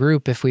bigger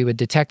group, if we would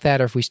detect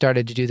that, or if we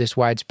started to do this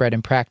widespread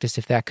in practice,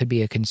 if that could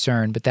be a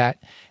concern. But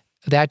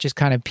that just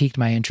kind of piqued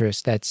my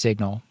interest, that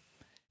signal.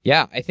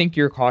 Yeah, I think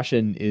your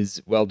caution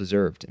is well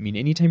deserved. I mean,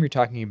 anytime you're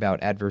talking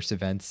about adverse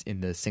events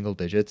in the single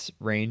digits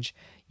range,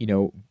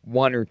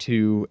 1 or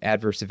 2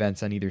 adverse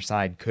events on either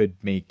side could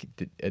make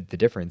the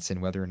difference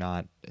in whether or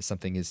not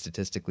something is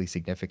statistically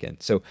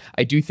significant. So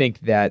I do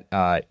think that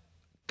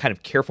kind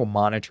of careful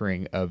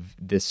monitoring of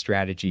this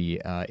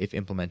strategy, if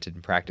implemented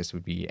in practice,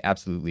 would be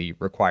absolutely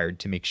required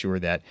to make sure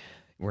that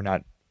we're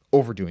not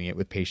overdoing it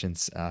with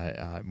patients,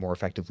 more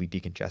effectively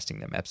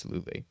decongesting them.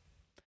 Absolutely.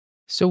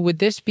 So would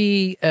this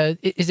be,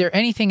 is there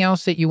anything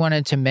else that you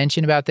wanted to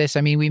mention about this?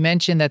 I mean, we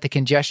mentioned that the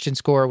congestion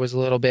score was a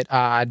little bit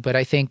odd, but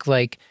I think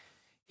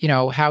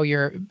how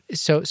you're,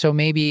 so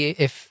maybe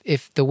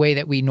if the way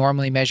that we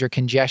normally measure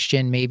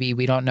congestion, maybe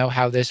we don't know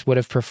how this would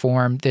have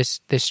performed, this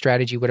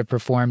strategy would have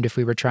performed if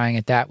we were trying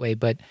it that way.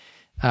 But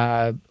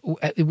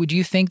would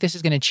you think this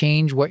is going to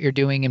change what you're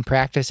doing in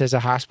practice as a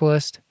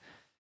hospitalist?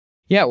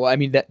 Yeah, well, I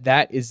mean,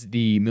 that is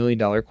the $1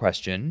 million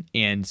question.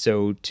 And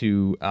so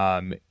to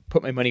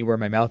put my money where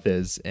my mouth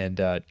is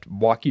and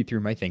walk you through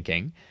my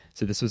thinking.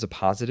 So this was a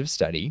positive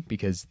study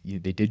because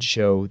they did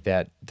show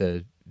that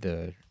the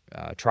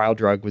trial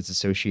drug was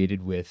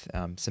associated with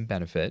some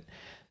benefit.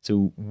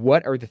 So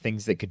what are the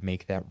things that could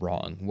make that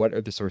wrong? What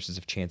are the sources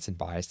of chance and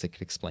bias that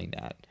could explain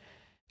that?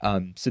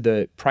 So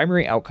the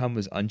primary outcome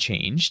was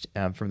unchanged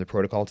from the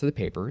protocol to the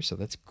paper. So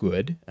that's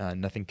good.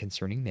 Nothing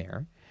concerning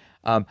there.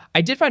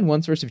 I did find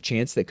one source of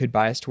chance that could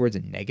bias towards a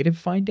negative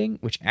finding,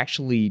 which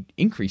actually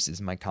increases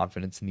my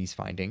confidence in these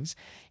findings.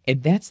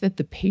 And that's that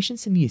the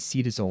patients in the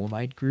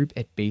acetazolamide group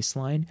at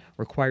baseline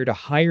required a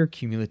higher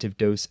cumulative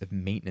dose of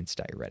maintenance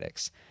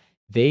diuretics.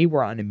 They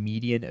were on a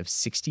median of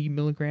 60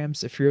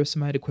 milligrams of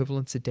furosemide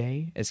equivalents a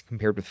day, as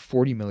compared with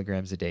 40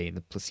 milligrams a day in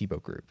the placebo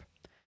group.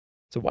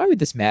 So why would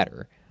this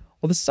matter?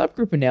 Well, the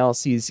subgroup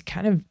analyses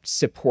kind of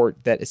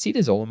support that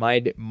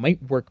acetazolamide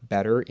might work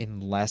better in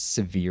less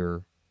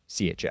severe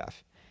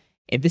CHF.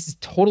 And this is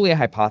totally a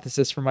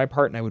hypothesis for my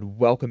part, and I would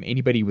welcome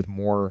anybody with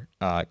more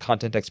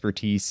content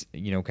expertise,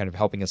 kind of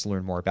helping us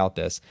learn more about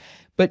this.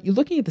 But you're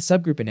looking at the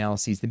subgroup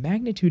analyses, the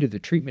magnitude of the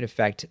treatment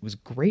effect was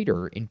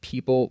greater in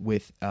people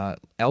with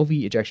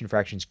LV ejection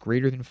fractions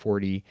greater than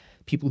 40,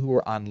 people who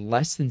were on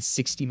less than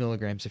 60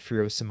 milligrams of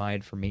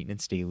furosemide for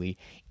maintenance daily,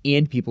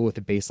 and people with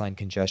a baseline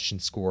congestion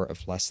score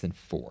of less than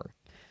 4.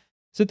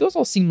 So those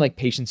all seem like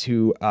patients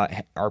who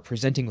are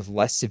presenting with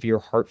less severe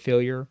heart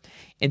failure.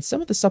 And some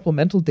of the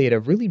supplemental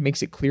data really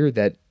makes it clear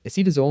that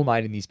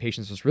acetazolamide in these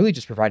patients was really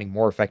just providing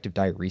more effective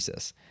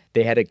diuresis.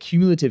 They had a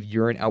cumulative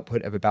urine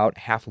output of about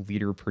half a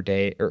liter per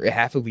day, or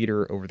half a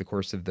liter over the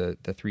course of the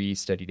 3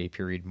 study day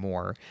period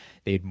more.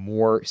 They had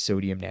more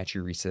sodium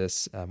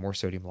natriuresis, more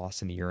sodium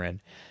loss in the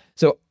urine.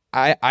 So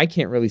I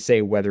can't really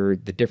say whether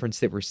the difference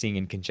that we're seeing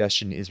in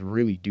congestion is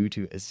really due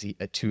to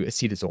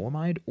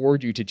acetazolamide or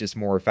due to just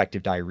more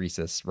effective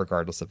diuresis,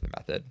 regardless of the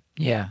method.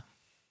 Yeah.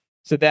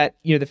 So that,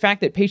 the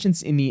fact that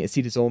patients in the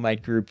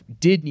acetazolamide group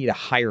did need a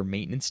higher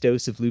maintenance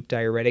dose of loop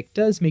diuretic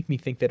does make me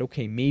think that,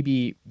 okay,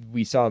 maybe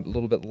we saw a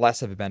little bit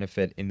less of a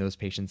benefit in those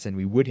patients than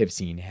we would have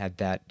seen had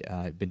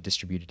that been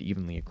distributed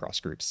evenly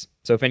across groups.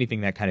 So if anything,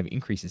 that kind of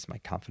increases my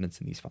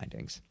confidence in these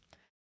findings.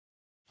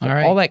 All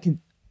right. All that can,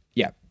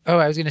 yeah. Oh,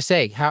 I was going to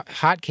say,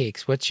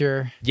 Hotcakes, what's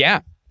your...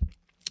 Yeah,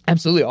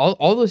 absolutely.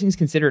 All those things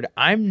considered,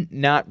 I'm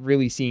not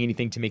really seeing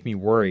anything to make me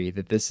worry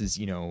that this is,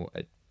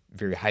 a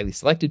very highly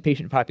selected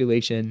patient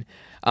population.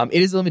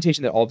 It is a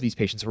limitation that all of these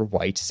patients were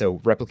white, so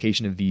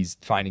replication of these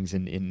findings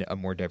in a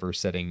more diverse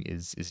setting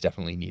is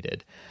definitely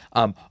needed.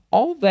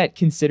 All that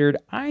considered,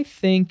 I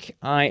think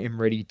I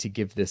am ready to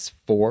give this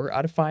 4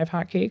 out of 5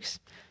 hotcakes,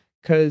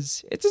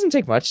 because it doesn't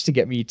take much to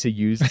get me to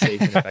use a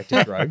safe and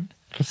effective drug.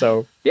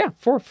 So yeah,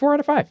 4 out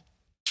of 5.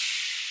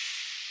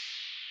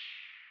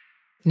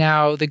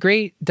 Now, the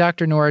great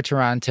Dr. Nora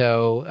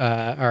Taranto,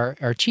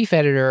 our chief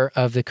editor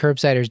of the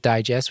Curbsiders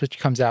Digest, which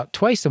comes out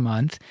twice a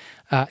month,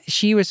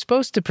 she was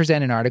supposed to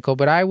present an article,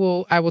 but I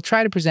will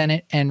try to present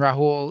it. And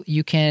Rahul,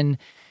 you can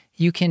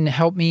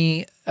help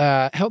me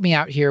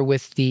out here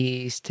with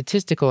the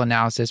statistical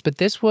analysis. But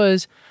this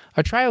was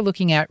a trial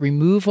looking at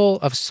removal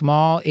of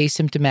small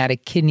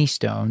asymptomatic kidney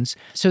stones.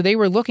 So they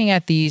were looking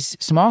at these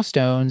small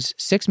stones,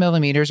 6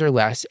 millimeters or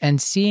less,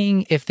 and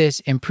seeing if this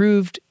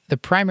improved the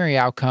primary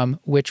outcome,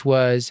 which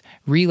was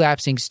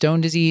relapsing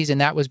stone disease.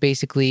 And that was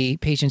basically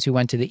patients who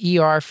went to the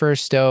ER for a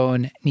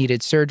stone,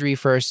 needed surgery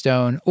for a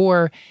stone,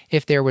 or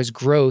if there was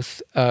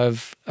growth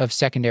of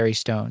secondary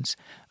stones.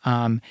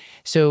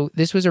 So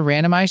this was a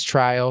randomized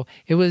trial.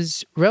 It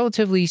was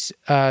relatively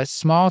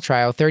small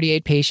trial,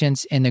 38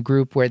 patients in the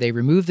group where they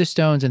removed the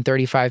stones and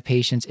 35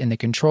 patients in the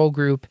control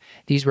group.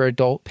 These were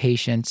adult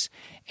patients.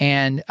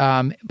 And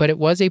but it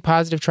was a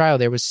positive trial.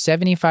 There was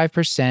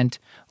 75%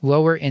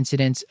 lower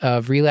incidence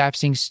of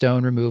relapsing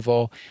stone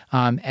removal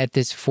at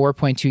this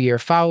 4.2-year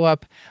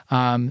follow-up.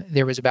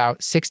 There was about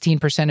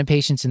 16% of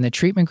patients in the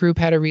treatment group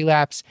had a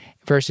relapse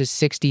versus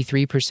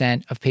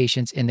 63% of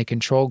patients in the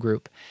control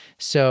group.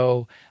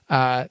 So,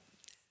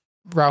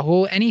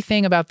 Rahul,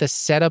 anything about the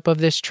setup of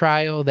this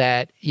trial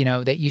that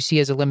you see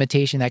as a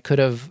limitation that could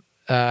have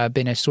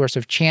been a source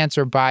of chance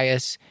or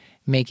bias,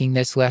 making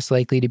this less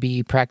likely to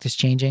be practice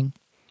changing?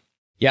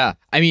 Yeah.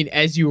 I mean,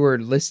 as you were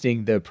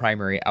listing the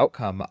primary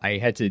outcome, I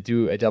had to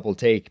do a double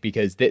take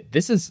because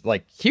this is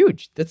like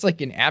huge. That's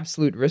like an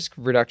absolute risk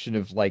reduction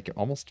of like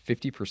almost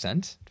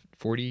 50%,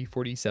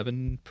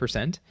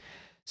 47%.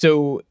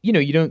 So,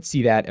 you don't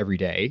see that every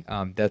day.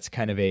 That's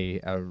kind of a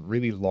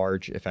really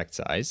large effect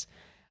size.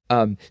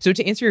 So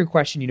to answer your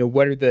question,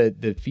 what are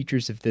the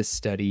features of this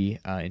study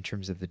in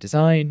terms of the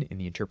design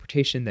and the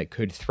interpretation that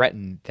could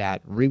threaten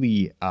that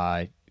really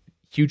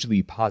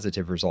hugely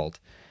positive result?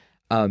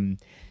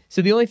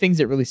 So the only things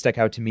that really stuck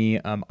out to me,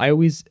 I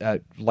always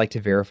like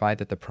to verify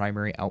that the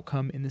primary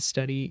outcome in this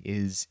study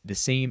is the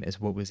same as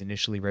what was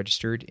initially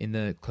registered in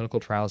the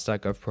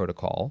clinicaltrials.gov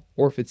protocol,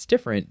 or if it's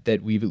different,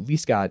 that we've at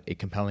least got a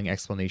compelling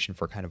explanation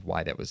for kind of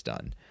why that was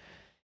done.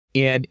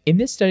 And in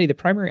this study, the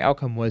primary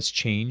outcome was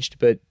changed,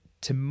 but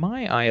to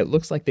my eye, it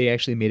looks like they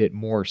actually made it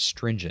more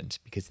stringent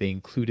because they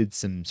included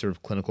some sort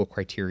of clinical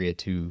criteria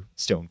to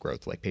stone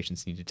growth, like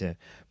patients needed to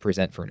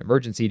present for an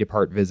emergency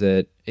department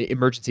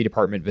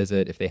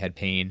visit if they had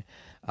pain,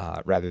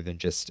 rather than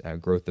just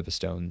growth of a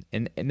stone.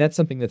 And that's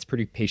something that's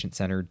pretty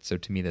patient-centered, so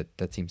to me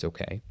that seems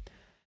okay.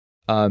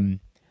 So I'm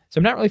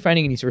not really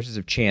finding any sources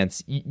of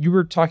chance. You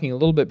were talking a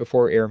little bit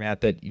before,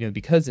 Matt, that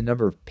because the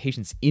number of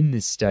patients in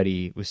this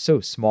study was so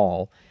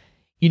small,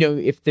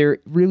 if there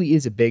really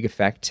is a big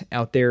effect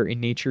out there in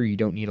nature, you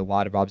don't need a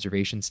lot of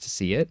observations to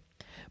see it.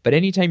 But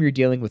anytime you're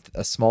dealing with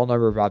a small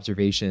number of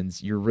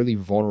observations, you're really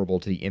vulnerable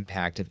to the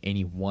impact of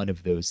any one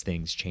of those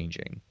things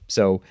changing.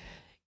 So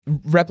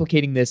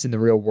replicating this in the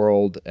real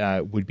world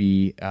would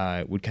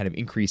kind of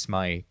increase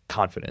my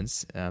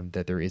confidence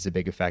that there is a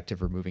big effect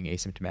of removing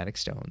asymptomatic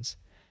stones.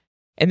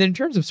 And then in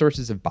terms of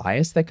sources of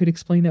bias that could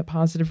explain that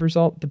positive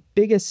result, the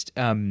biggest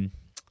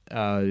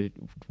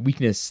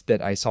weakness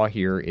that I saw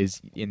here is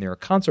in their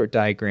consort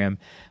diagram.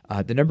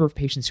 The number of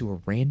patients who were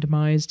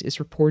randomized is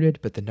reported,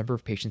 but the number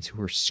of patients who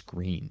were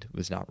screened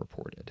was not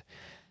reported.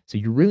 So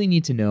you really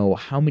need to know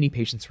how many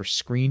patients were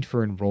screened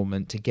for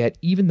enrollment to get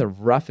even the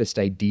roughest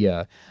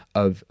idea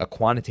of a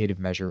quantitative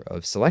measure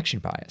of selection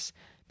bias.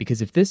 Because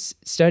if this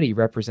study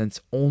represents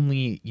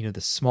only,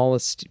 the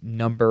smallest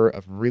number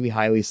of really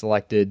highly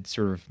selected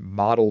sort of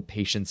model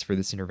patients for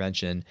this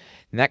intervention,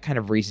 then that kind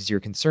of raises your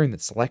concern that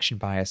selection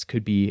bias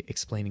could be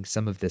explaining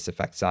some of this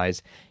effect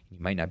size. You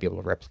might not be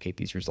able to replicate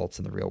these results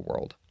in the real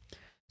world.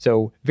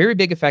 So very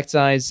big effect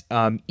size.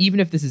 Even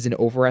if this is an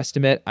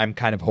overestimate, I'm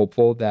kind of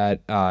hopeful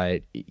that,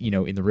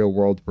 in the real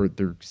world,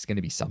 there's going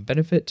to be some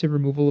benefit to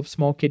removal of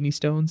small kidney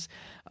stones.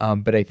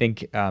 But I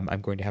think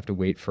I'm going to have to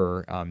wait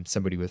for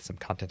somebody with some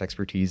content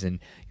expertise in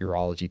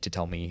urology to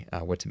tell me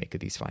what to make of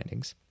these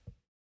findings.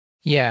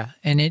 Yeah,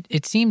 and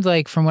it seemed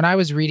like from what I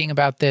was reading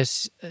about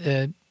this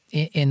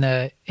in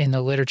the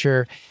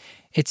literature,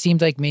 it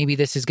seemed like maybe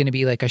this is going to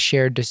be like a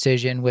shared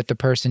decision with the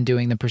person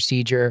doing the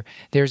procedure.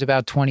 There's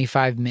about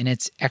 25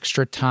 minutes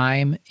extra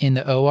time in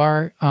the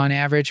OR on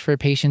average for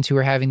patients who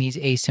are having these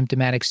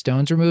asymptomatic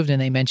stones removed. And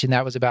they mentioned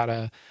that was about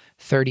a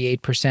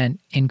 38%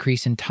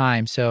 increase in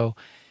time. So,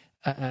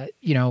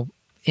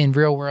 in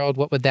real world,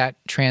 what would that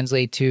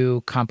translate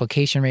to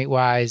complication rate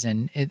wise?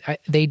 And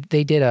they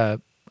did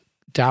a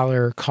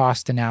dollar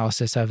cost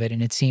analysis of it.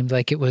 And it seemed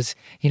like it was,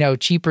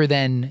 cheaper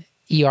than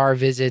ER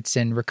visits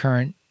and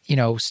recurrent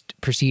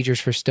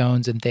procedures for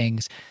stones and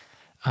things.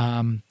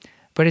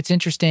 But it's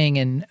interesting.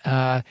 And,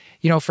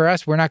 for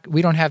us,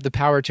 we don't have the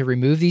power to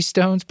remove these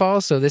stones,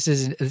 Paul. So this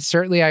is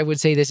certainly, I would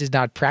say this is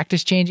not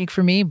practice changing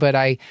for me, but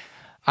I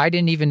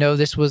didn't even know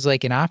this was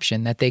like an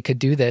option that they could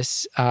do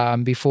this.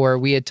 Before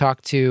we had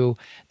talked to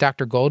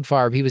Dr.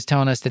 Goldfarb, he was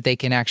telling us that they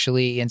can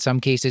actually, in some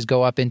cases,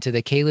 go up into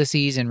the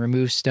calyces and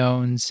remove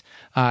stones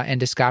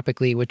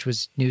endoscopically, which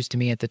was news to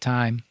me at the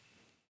time.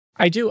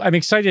 I'm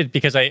excited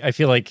because I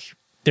feel like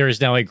there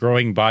is now a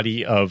growing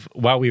body of,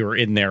 while we were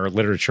in there,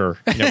 literature,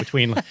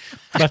 between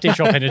left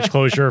atrial appendage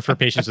closure for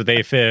patients with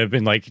AFib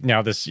and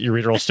now this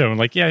ureteral stone.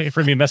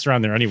 For me to mess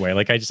around there anyway.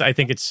 I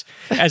think it's,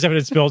 as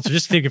evidence builds, so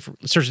just think of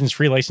surgeons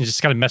free license,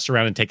 just kind of mess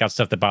around and take out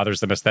stuff that bothers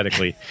them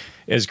aesthetically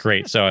is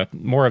great. So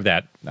more of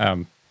that.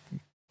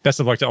 Best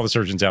of luck to all the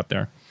surgeons out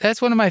there.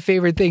 That's one of my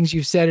favorite things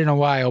you've said in a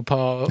while,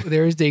 Paul.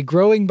 There's a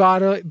growing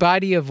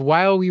body of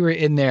while we were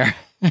in there.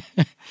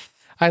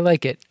 I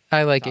like it.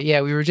 Yeah,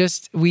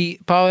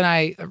 Paul and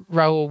I,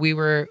 Raul,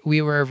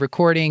 we were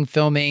recording,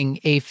 filming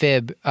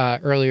AFib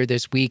earlier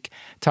this week,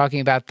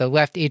 talking about the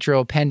left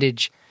atrial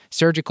appendage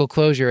surgical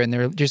closure, and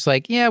they're just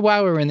like, yeah,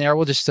 while we're in there,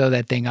 we'll just sew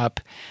that thing up,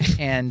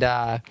 and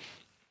I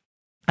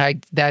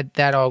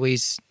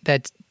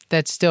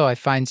still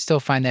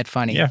find that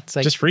funny. Yeah, it's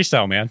like, just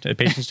freestyle, man.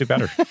 Patients do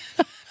better.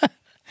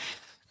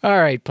 All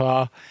right,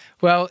 Paul.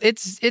 Well,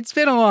 it's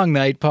been a long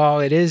night, Paul.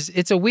 It's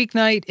a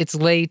weeknight. It's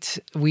late.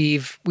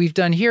 We've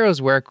done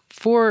heroes work,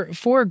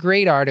 four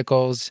great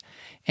articles,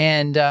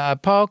 and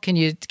Paul, can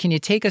you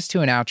take us to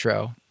an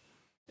outro?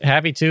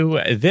 Happy to.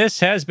 This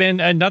has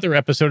been another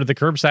episode of the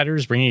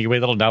Curbsiders, bringing you a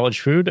little knowledge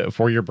food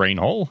for your brain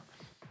hole.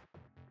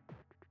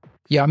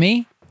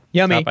 Yummy.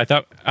 I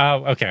thought,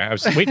 okay. I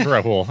was waiting for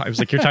a hole. I was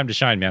like, your time to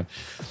shine, man.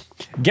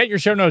 Get your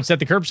show notes at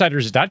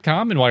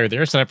thecurbsiders.com. And while you're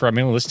there, sign up for our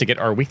mailing list to get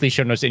our weekly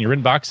show notes in your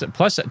inbox.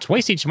 Plus,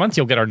 twice each month,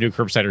 you'll get our new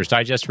Curbsiders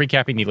Digest,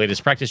 recapping the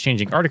latest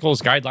practice-changing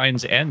articles,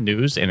 guidelines, and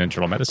news in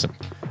internal medicine.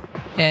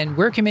 And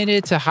we're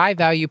committed to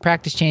high-value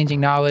practice-changing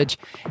knowledge.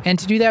 And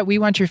to do that, we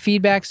want your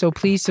feedback, so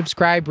please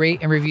subscribe, rate,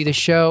 and review the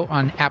show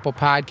on Apple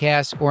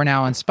Podcasts or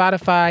now on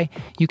Spotify.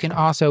 You can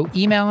also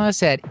email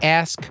us at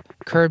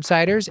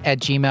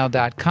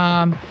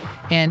askcurbsiders@gmail.com.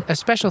 And a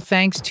special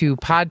thanks to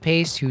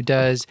Podpaste, who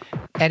does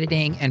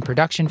editing and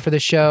production for the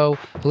show.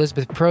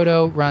 Elizabeth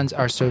Proto runs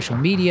our social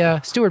media.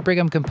 Stuart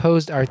Brigham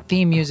composed our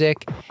theme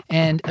music.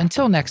 And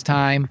until next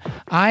time,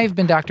 I've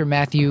been Dr.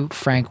 Matthew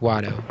Frank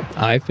Watto.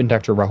 I've been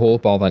Dr. Rahul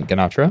Balwant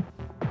Ganatra.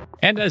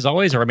 And as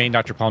always, I remain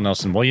Dr. Paul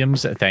Nelson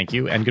Williams. Thank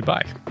you and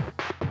goodbye.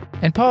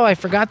 And Paul, I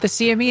forgot the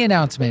CME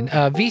announcement.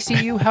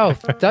 VCU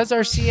Health does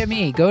our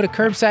CME. Go to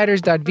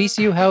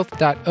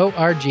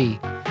curbsiders.vcuhealth.org.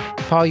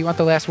 Paul, you want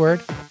the last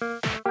word?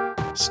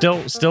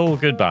 Still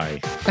goodbye.